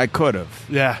anything. I could have.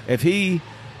 Yeah. If he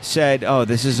said, "Oh,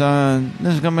 this is going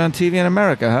to be on TV in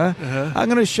America, huh?" Uh-huh. I'm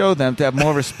going to show them to have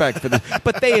more respect for this.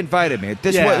 But they invited me.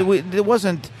 Yeah. It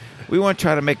wasn't. We weren't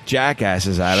trying to make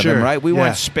jackasses out of Sure. them, right? We Yeah.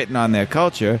 weren't spitting on their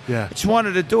culture. Yeah. Just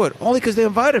wanted to do it only because they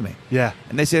invited me. Yeah.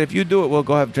 And they said, if you do it, we'll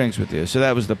go have drinks with you. So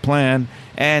that was the plan.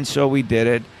 And so we did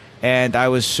it. And I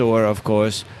was sore, of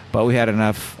course, but we had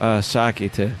enough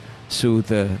sake to soothe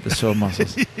the sore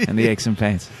muscles and the aches and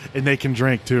pains. And they can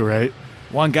drink too, right?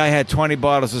 One guy had 20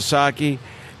 bottles of sake.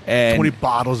 And 20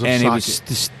 bottles of and sake. he was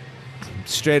just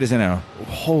straight as an arrow.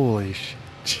 Holy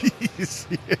jeez.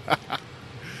 Yeah.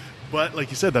 But like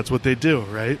you said, that's what they do,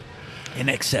 right? In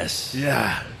excess.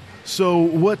 Yeah. So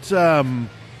what's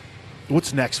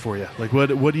next for you? Like,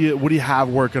 what do you have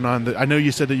working on? I know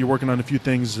you said that you're working on a few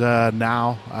things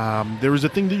now. There was a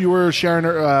thing that you were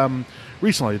sharing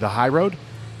recently, the High Road.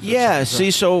 Yeah.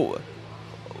 See, so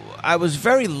I was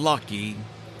very lucky,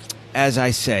 as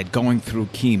I said, going through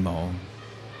chemo,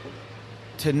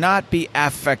 to not be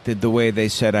affected the way they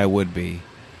said I would be.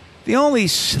 The only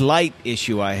slight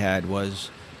issue I had was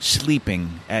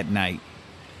sleeping at night.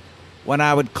 When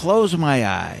I would close my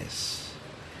eyes,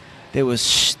 there was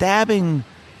stabbing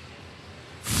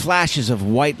flashes of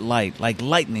white light, like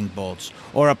lightning bolts,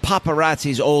 or a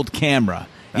paparazzi's old camera,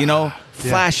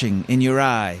 flashing in your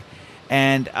eye.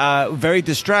 And very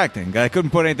distracting. I couldn't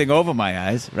put anything over my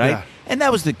eyes, right? Yeah. And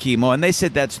that was the chemo, and they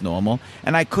said that's normal.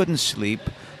 And I couldn't sleep.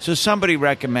 So somebody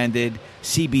recommended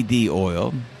CBD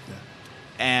oil. Yeah.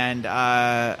 And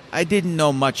I didn't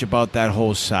know much about that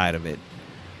whole side of it.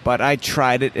 But I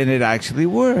tried it, and it actually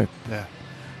worked. Yeah.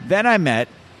 Then I met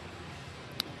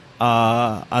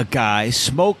a guy,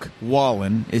 Smoke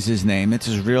Wallen is his name. It's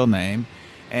his real name.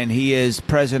 And he is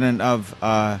president of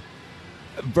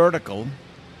Vertical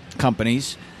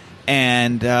Companies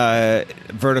and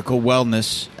Vertical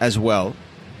Wellness as well.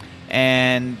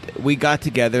 And we got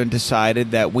together and decided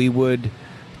that we would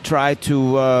try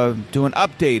to do an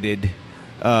updated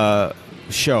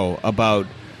show about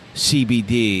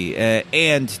CBD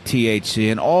and THC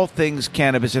and all things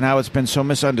cannabis and how it's been so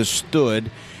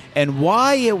misunderstood and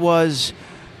why it was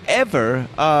ever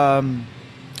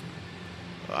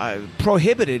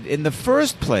prohibited in the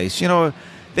first place.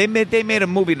 They made a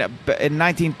movie in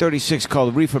 1936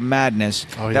 called Reefer Madness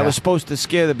that was supposed to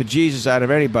scare the bejesus out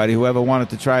of anybody who ever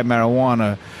wanted to try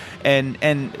marijuana. And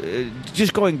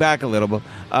just going back a little bit,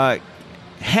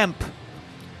 hemp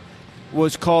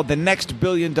was called the next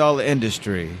billion-dollar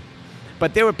industry.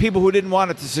 But there were people who didn't want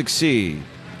it to succeed,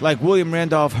 like William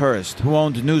Randolph Hearst, who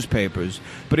owned newspapers,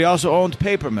 but he also owned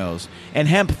paper mills. And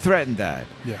hemp threatened that.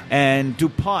 Yeah. And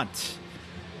DuPont,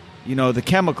 the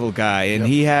chemical guy, and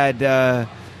he had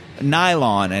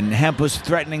nylon, and hemp was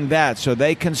threatening that. So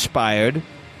they conspired,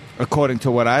 according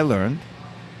to what I learned,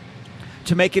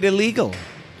 to make it illegal.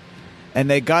 And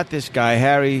they got this guy,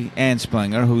 Harry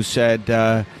Ansplinger, who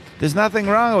said, there's nothing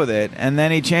wrong with it. And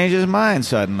then he changed his mind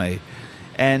suddenly.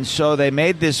 And so they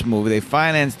made this movie, they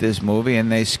financed this movie,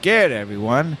 and they scared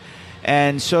everyone.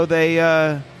 And so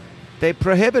they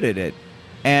prohibited it.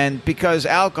 And because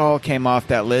alcohol came off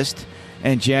that list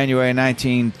in January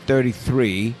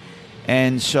 1933,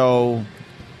 and so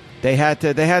they had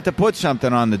to put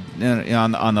something on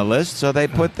the list, so they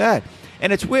put that.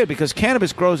 And it's weird because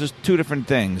cannabis grows as two different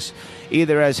things,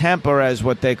 either as hemp or as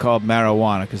what they call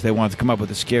marijuana, because they wanted to come up with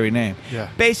a scary name. Yeah.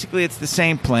 Basically, it's the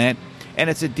same plant,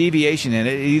 and it's a deviation in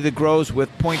it. It either grows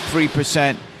with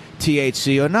 0.3%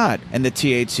 THC or not, and the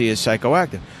THC is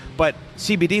psychoactive. But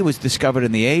CBD was discovered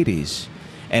in the 80s.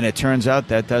 And it turns out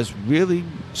that does really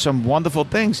some wonderful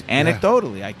things,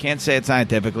 anecdotally. Yeah. I can't say it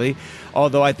scientifically,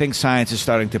 although I think science is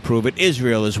starting to prove it.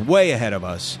 Israel is way ahead of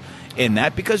us in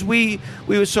that because we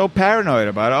were so paranoid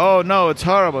about it. Oh, no, it's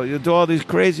horrible. You do all these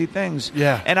crazy things.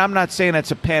 Yeah. And I'm not saying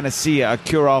it's a panacea, a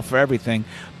cure-all for everything,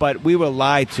 but we were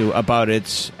lied to about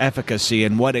its efficacy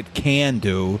and what it can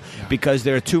do because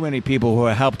there are too many people who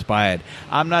are helped by it.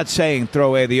 I'm not saying throw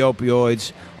away the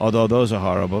opioids, although those are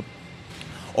horrible,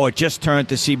 or just turn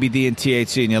to CBD and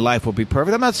THC and your life will be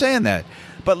perfect. I'm not saying that.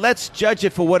 But let's judge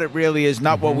it for what it really is,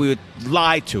 not what we would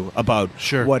lie to about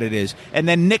what it is. And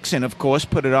then Nixon, of course,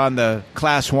 put it on the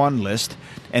Class 1 list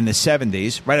in the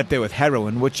 70s, right up there with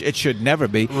heroin, which it should never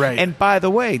be. Right. And by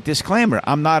the way, disclaimer,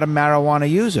 I'm not a marijuana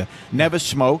user. Never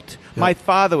smoked. Yep. My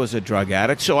father was a drug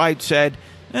addict, so I said,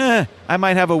 I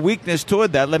might have a weakness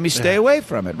toward that. Let me stay away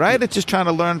from it, right? It's just trying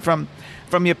to learn from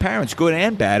your parents, good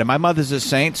and bad. And my mother's a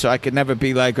saint, so I could never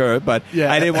be like her, but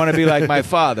I didn't want to be like my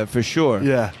father, for sure.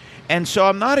 Yeah. And so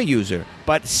I'm not a user.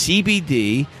 But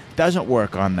CBD doesn't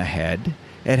work on the head.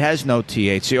 It has no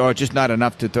THC, or just not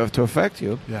enough to affect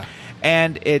you. Yeah.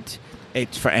 And it's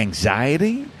for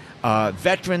anxiety.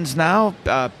 Veterans now,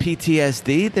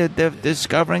 PTSD, they're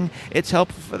discovering it's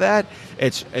helpful for that.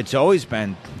 It's always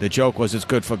been, the joke was it's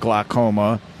good for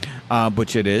glaucoma,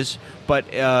 which it is. But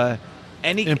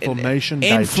any inflammation,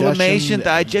 digestion,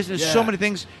 yeah. so many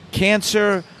things.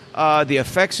 Cancer, the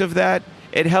effects of that.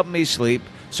 It helped me sleep,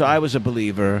 so I was a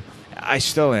believer. I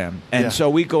still am. And so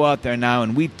we go out there now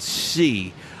and we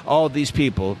see all these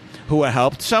people who are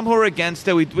helped, some who are against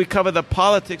it. We cover the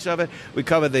politics of it. We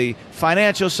cover the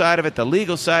financial side of it, the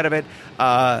legal side of it,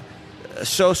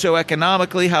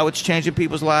 socioeconomically, how it's changing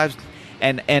people's lives,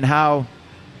 and how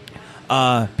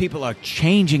people are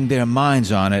changing their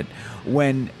minds on it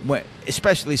when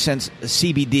especially since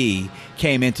CBD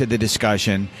came into the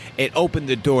discussion, it opened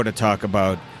the door to talk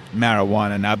about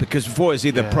marijuana now, because before it's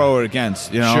either pro or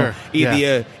against, Sure.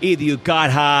 either you got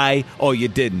high or you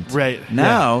didn't. Right.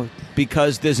 Now,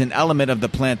 because there's an element of the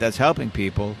plant that's helping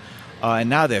people, and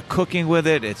now they're cooking with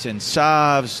it. It's in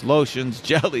salves, lotions,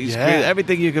 jellies,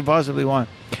 everything you could possibly want.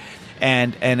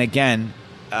 And again,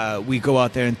 we go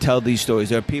out there and tell these stories.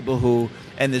 There are people who,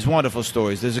 and there's wonderful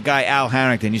stories. There's a guy, Al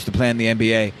Harrington, used to play in the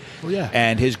NBA. Oh, yeah.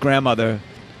 And his grandmother,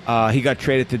 he got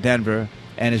traded to Denver,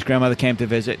 and his grandmother came to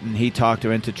visit, and he talked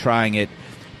her into trying it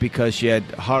because she had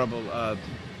horrible,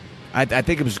 I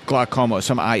think it was glaucoma or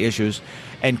some eye issues,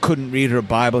 and couldn't read her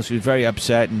Bible. She was very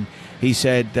upset, and he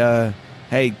said,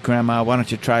 hey, Grandma, why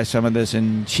don't you try some of this?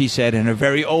 And she said in her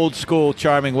very old school,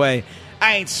 charming way,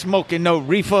 I ain't smoking no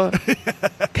reefer,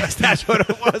 because that's what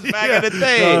it was back in the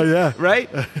day, right?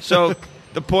 So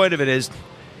the point of it is,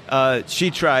 she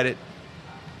tried it,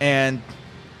 and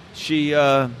she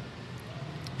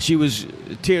was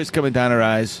tears coming down her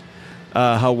eyes,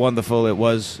 how wonderful it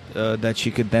was that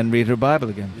she could then read her Bible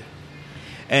again.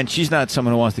 And she's not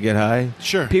someone who wants to get high.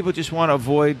 Sure. People just want to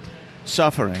avoid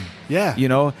suffering. Yeah.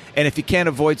 And if you can't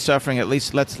avoid suffering, at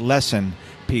least let's lessen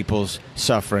people's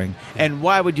suffering. And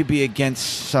why would you be against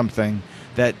something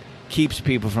that keeps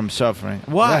people from suffering?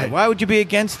 Why? Right. Why would you be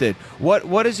against it?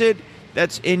 What is it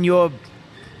that's in your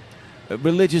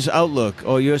religious outlook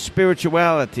or your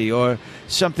spirituality or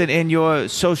something in your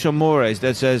social mores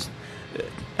that says,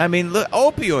 I mean, look,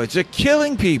 opioids are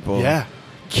killing people. Yeah.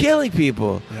 Killing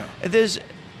people. Yeah. There's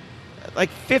like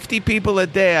 50 people a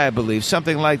day, I believe,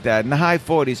 something like that, in the high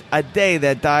 40s, a day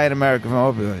that die in America from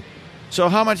opioid. So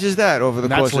how much is that over the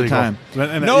course of time?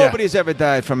 Nobody's ever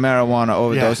died from marijuana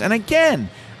overdose. Yeah. And again,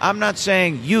 I'm not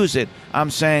saying use it. I'm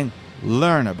saying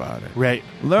learn about it. Right.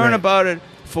 Learn about it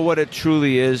for what it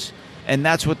truly is. And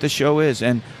that's what the show is.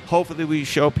 And hopefully we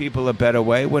show people a better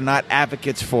way. We're not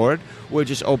advocates for it. We're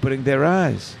just opening their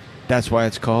eyes. That's why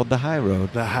it's called The High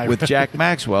Road. The High with Road. Jack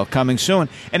Maxwell, coming soon.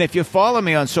 And if you follow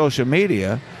me on social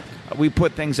media, we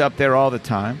put things up there all the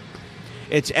time.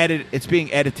 It's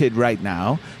being edited right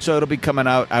now, so it'll be coming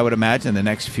out, I would imagine, in the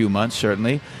next few months,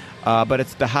 certainly. But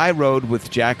it's The High Road with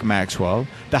Jack Maxwell.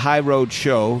 The High Road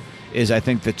Show is, I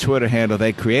think, the Twitter handle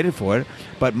they created for it.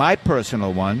 But my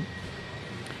personal one,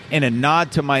 in a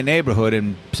nod to my neighborhood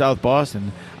in South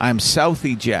Boston, I'm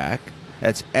Southie Jack.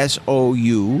 That's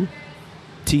SOUTHIEJACK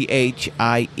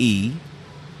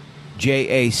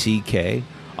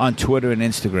on Twitter and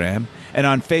Instagram. And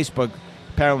on Facebook,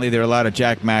 apparently there are a lot of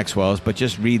Jack Maxwells, but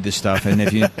just read the stuff. And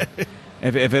if you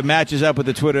if it matches up with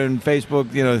the Twitter and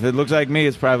Facebook, if it looks like me,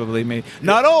 it's probably me.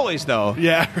 Not always, though.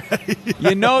 Yeah.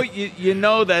 You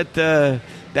know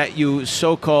that you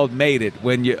so-called made it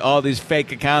when all these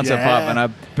fake accounts are popping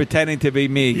up pretending to be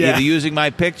me, either using my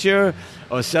picture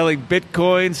or selling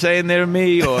Bitcoin saying they're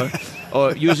me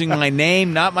or using my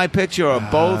name, not my picture, or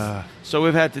both. So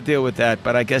we've had to deal with that,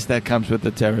 but I guess that comes with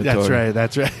the territory.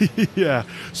 That's right. Yeah.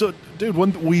 So, dude,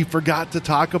 one we forgot to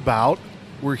talk about,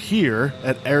 we're here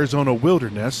at Arizona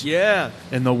Wilderness. Yeah.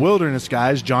 And the Wilderness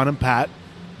guys, John and Pat,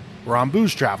 were on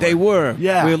Booze Traveler. They were.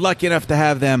 Yeah. We were lucky enough to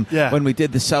have them when we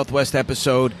did the Southwest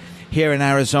episode here in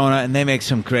Arizona, and they make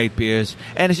some great beers.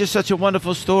 And it's just such a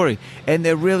wonderful story. And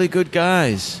they're really good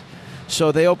guys.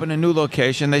 So they opened a new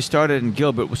location. They started in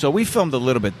Gilbert. So we filmed a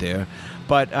little bit there.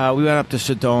 But we went up to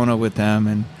Sedona with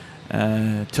them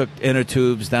and took inner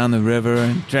tubes down the river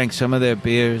and drank some of their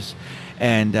beers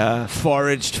and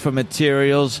foraged for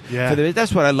materials. Yeah.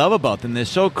 That's what I love about them. They're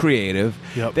so creative.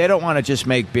 Yep. They don't want to just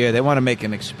make beer. They want to make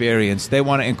an experience. They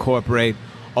want to incorporate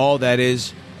all that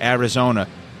is Arizona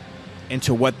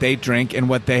into what they drink and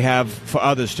what they have for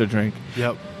others to drink.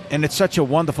 Yep. And it's such a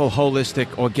wonderful,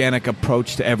 holistic, organic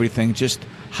approach to everything, just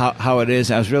how it is.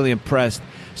 I was really impressed.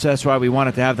 So that's why we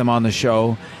wanted to have them on the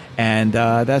show. And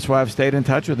that's why I've stayed in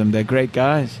touch with them. They're great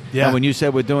guys. Yeah. And when you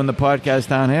said we're doing the podcast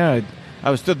down here,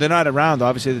 they're not around.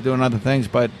 Obviously, they're doing other things.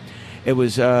 But it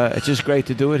was it's just great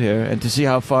to do it here and to see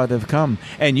how far they've come.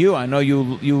 And I know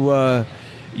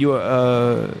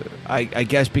I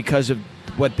guess because of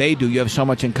what they do, you have so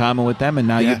much in common with them. And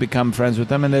now you've become friends with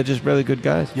them. And they're just really good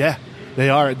guys. Yeah, they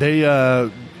are.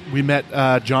 We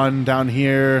met John down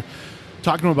here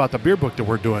talking to him about the beer book that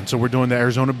we're doing. So we're doing the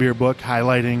Arizona Beer Book,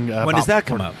 highlighting... when does that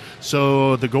come out?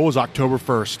 So the goal is October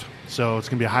 1st. So it's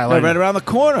going to be a highlight. Right around the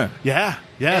corner. Yeah.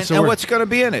 And what's going to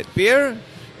be in it? Beer?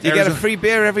 Do you get a free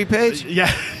beer every page?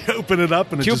 Yeah. Open it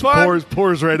up and it Coupon? just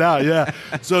pours right out. Yeah.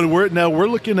 So we're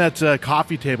looking at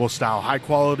coffee table style, high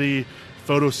quality,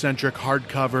 photocentric,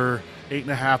 hardcover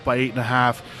 8.5 by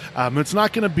 8.5. It's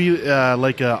not going to be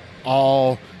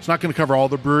it's not going to cover all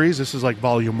the breweries. This is like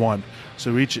volume 1.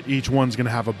 So each one's going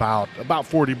to have about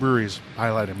 40 breweries.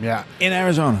 Highlight them, yeah. In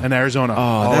Arizona? In Arizona. Oh,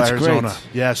 all that's Arizona.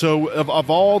 great. Yeah, so of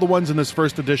all the ones in this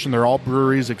first edition, they're all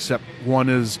breweries except one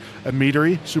is a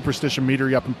meadery, Superstition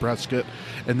Meadery up in Prescott,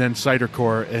 and then Cider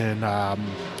Core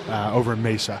over in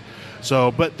Mesa.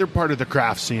 So, but they're part of the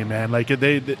craft scene, man. Like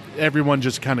everyone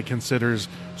just kind of considers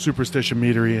Superstition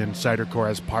Meadery and Cider Core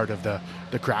as part of the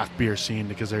craft beer scene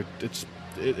because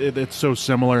it's so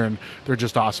similar and they're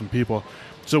just awesome people.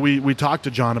 So we talked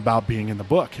to John about being in the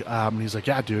book. He's like,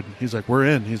 yeah, dude. He's like, we're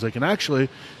in. He's like, and actually,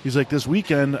 he's like, this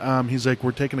weekend, he's like,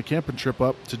 we're taking a camping trip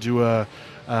up to do a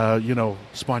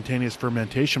spontaneous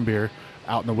fermentation beer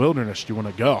out in the wilderness. Do you want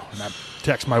to go? And I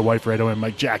text my wife right away. I'm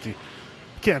like, Jackie,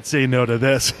 can't say no to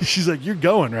this. She's like, you're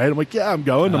going, right? I'm like, yeah, I'm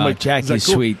going. I'm like, Jackie's like,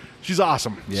 cool. sweet. She's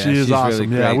awesome. Yeah, she is she's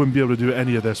awesome. really Yeah, I great. wouldn't be able to do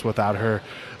any of this without her.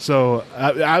 So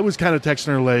I was kind of texting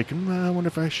her like, I wonder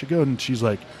if I should go. And she's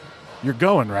like, you're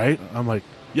going, right? I'm like,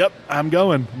 yep, I'm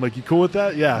going. I'm like, you cool with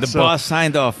that? Yeah. The boss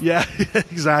signed off. Yeah,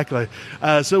 exactly.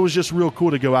 So it was just real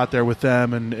cool to go out there with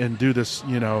them and do this,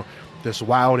 this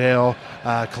wild ale,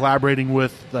 collaborating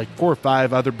with like 4 or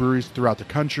 5 other breweries throughout the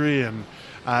country. And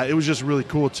it was just really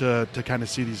cool to kind of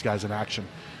see these guys in action.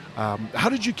 How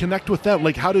did you connect with them?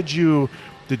 Like, did you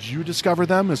discover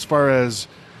them as far as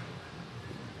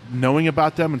knowing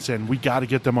about them and saying we got to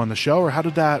get them on the show, or how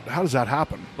does that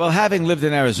happen? Well, having lived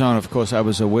in Arizona, of course, I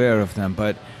was aware of them,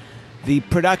 but the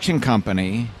production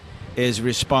company is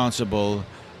responsible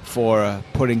for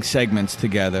putting segments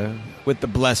together with the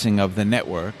blessing of the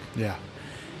network. Yeah.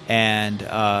 And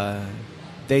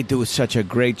they do such a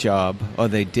great job, or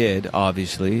they did,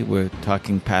 obviously. We're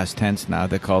talking past tense now.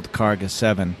 They're called Carga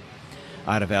 7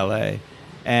 out of L.A.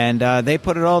 And they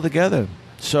put it all together.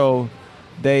 So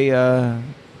they...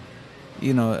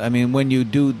 when you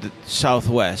do the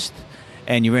Southwest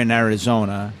and you're in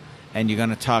Arizona and you're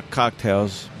going to talk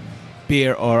cocktails,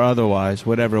 beer or otherwise,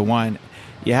 whatever wine,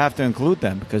 you have to include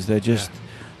them because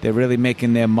they're really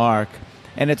making their mark.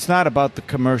 And it's not about the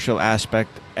commercial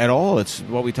aspect at all. It's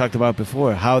what we talked about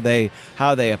before, how they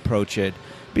approach it.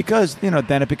 Because,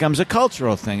 then it becomes a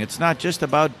cultural thing. It's not just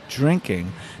about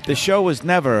drinking. The show was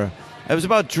never... It was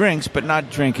about drinks, but not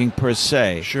drinking per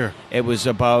se. Sure. It was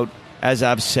about, as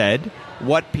I've said,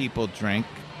 what people drink,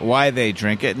 why they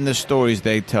drink it, and the stories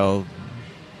they tell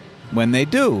when they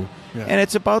do. Yeah. And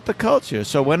it's about the culture.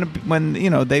 So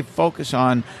when they focus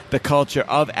on the culture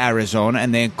of Arizona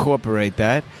and they incorporate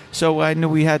that, so I knew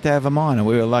we had to have them on, and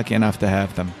we were lucky enough to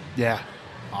have them. Yeah.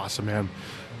 Awesome, man.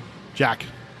 Jack,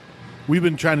 we've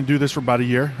been trying to do this for about a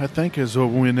year, I think, is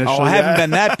what we initially... Oh, I haven't been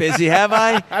that busy, have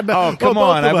I? Oh, come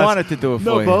on. I wanted to do it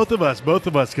for you. No, both of us,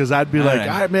 because I'd be All like, right.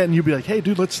 all right, man, and you'd be like, hey,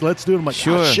 dude, let's do it. I'm like,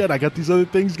 Sure. oh, shit, I got these other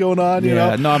things going on, you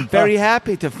know? No, I'm very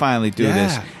happy to finally do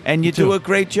this. And you do a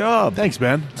great job. Thanks,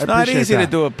 man. It's not easy to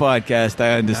do a podcast,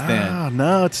 I understand.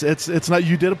 No, it's not.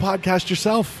 You did a podcast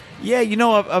yourself. Yeah,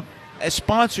 a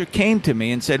sponsor came to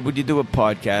me and said, would you do a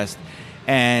podcast?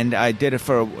 And I did it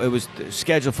it was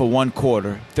scheduled for 1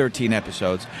 quarter, 13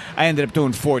 episodes. I ended up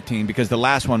doing 14 because the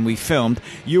last one we filmed,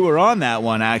 you were on that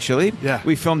one, actually. Yeah.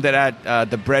 We filmed it at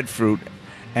the Breadfruit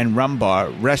and Rum Bar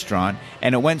restaurant,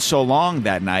 and it went so long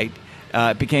that night,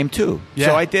 it became 2. Yeah.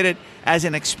 So I did it as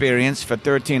an experience for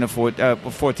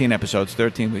 14 episodes,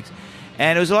 13 weeks.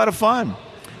 And it was a lot of fun.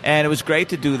 And it was great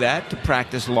to do that, to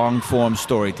practice long-form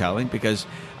storytelling, because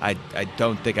I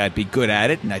don't think I'd be good at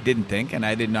it, and I didn't think, and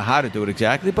I didn't know how to do it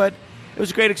exactly, but it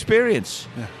was a great experience.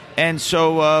 Yeah. And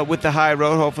so with The High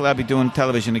Road, hopefully I'll be doing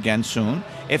television again soon.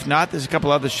 If not, there's a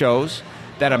couple other shows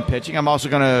that I'm pitching. I'm also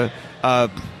going to,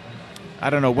 I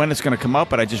don't know when it's going to come out,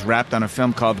 but I just wrapped on a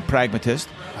film called The Pragmatist.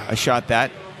 I shot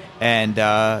that, and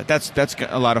that's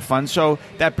a lot of fun. So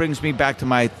that brings me back to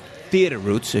my theater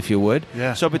roots, if you would.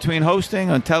 Yeah. So between hosting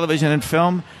on television and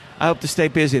film, I hope to stay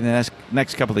busy in the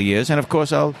next couple of years. And, of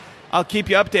course, I'll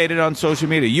keep you updated on social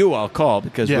media. I'll call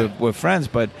because we're friends.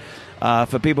 But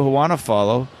for people who want to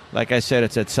follow, like I said,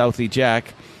 it's at Southie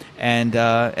Jack. And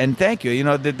thank you.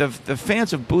 The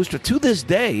fans of Booster, to this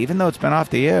day, even though it's been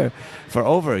off the air for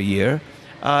over a year,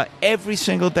 every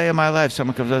single day of my life,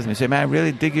 someone comes up to me and says, man, I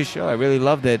really dig your show. I really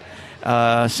loved it.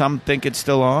 Some think it's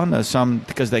still on, some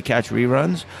because they catch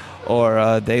reruns,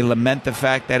 or they lament the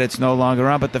fact that it's no longer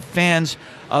on. But the fans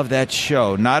of that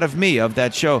show, not of me, of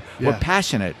that show, were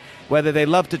passionate. Whether they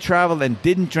love to travel and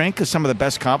didn't drink, because some of the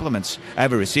best compliments I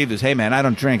ever received is, hey, man, I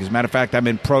don't drink. As a matter of fact, I'm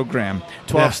in program,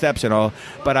 12 steps and all.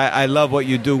 But I love what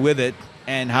you do with it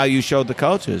and how you showed the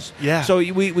cultures. Yeah. So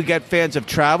we get fans of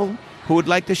travel who would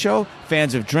like the show,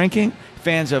 fans of drinking,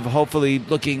 fans of hopefully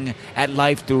looking at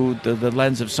life through the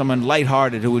lens of someone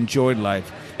lighthearted who enjoyed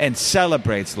life and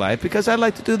celebrates life, because I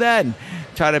like to do that and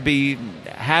try to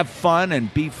have fun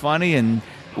and be funny. And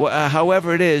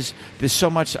however it is, there's so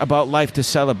much about life to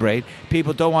celebrate.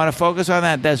 People don't want to focus on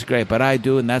that. That's great, but I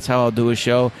do, and that's how I'll do a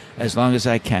show as long as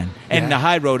I can. And the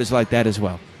high road is like that as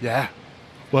well. Yeah.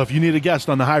 Well, if you need a guest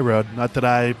on the high road, not that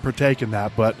I partake in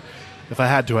that, but if I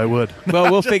had to, I would.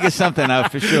 Well, we'll figure something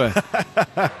out for sure.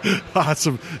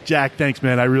 Awesome. Jack, thanks,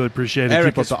 man. I really appreciate it.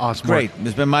 Eric, keep up the awesome great. work.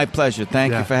 It's been my pleasure.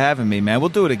 Thank you for having me, man. We'll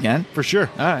do it again. For sure.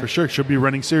 All right. For sure. Should be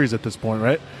running series at this point,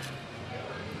 right?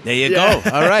 There you go.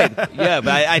 All right. Yeah, but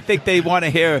I think they want to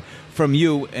hear from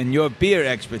you and your beer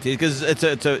expertise, because it's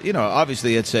a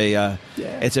obviously it's a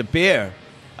beer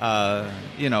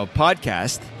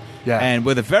podcast. Yeah. And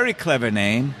with a very clever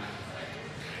name.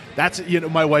 That's,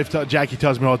 my wife, Jackie,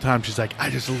 tells me all the time, she's like, I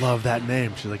just love that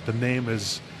name. She's like, the name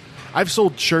is, I've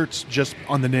sold shirts just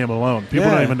on the name alone. People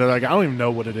don't even know, I don't even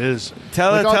know what it is.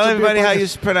 Tell everybody how you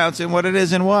pronounce it and what it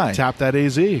is and why. Tap That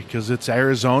AZ, because it's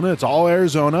Arizona. It's all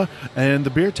Arizona, and the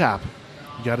beer tap.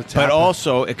 You got to tap. But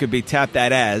also, it could be Tap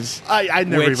That As. I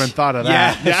never even thought of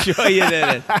that. Yeah, sure you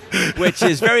did it. Which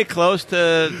is very close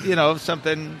to,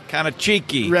 something kind of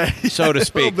cheeky, right. so to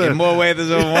speak, in more ways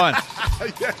than one.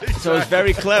 Exactly. So it's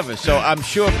very clever. So I'm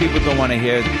sure people don't want to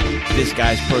hear this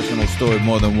guy's personal story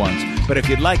more than once. But if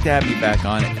you'd like to have me back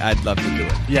on it, I'd love to do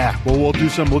it. Yeah, well, we'll do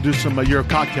some. You're a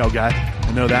cocktail guy.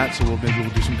 I know that, so maybe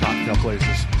we'll do some cocktail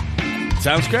places.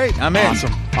 Sounds great. I'm in.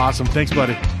 Awesome. Thanks,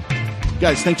 buddy.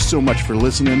 Guys, thanks so much for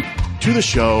listening to the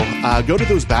show. Go to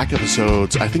those back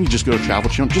episodes. I think you just go to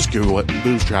Travel Channel. Just Google it,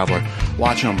 Booze Traveler.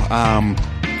 Watch them.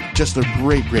 Just a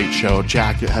great show.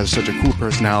 Jack has such a cool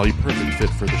personality. Perfect fit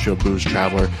for the show Booze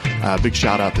Traveler. Big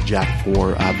shout out to Jack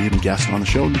for being a guest on the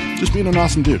show and just being an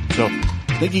awesome dude. So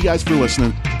thank you guys for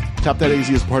listening. Tap That AZ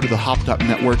is part of the Hopped Up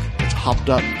Network. It's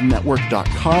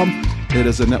hoppedupnetwork.com. It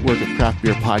is a network of craft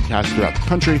beer podcasts throughout the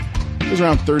country. There's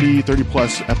around 30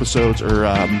 plus episodes or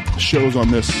shows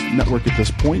on this network at this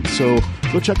point, so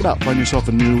go check it out. Find yourself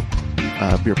a new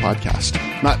beer podcast.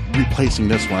 Not replacing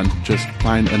this one, just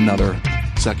find another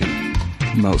second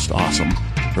most awesome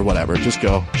or whatever. Just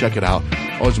go, check it out.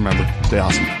 Always remember, stay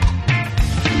awesome.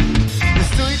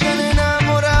 Estoy tan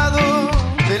enamorado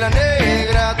de la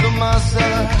negra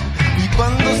Tomasa y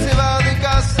cuando se va de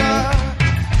casa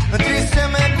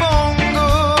tristemente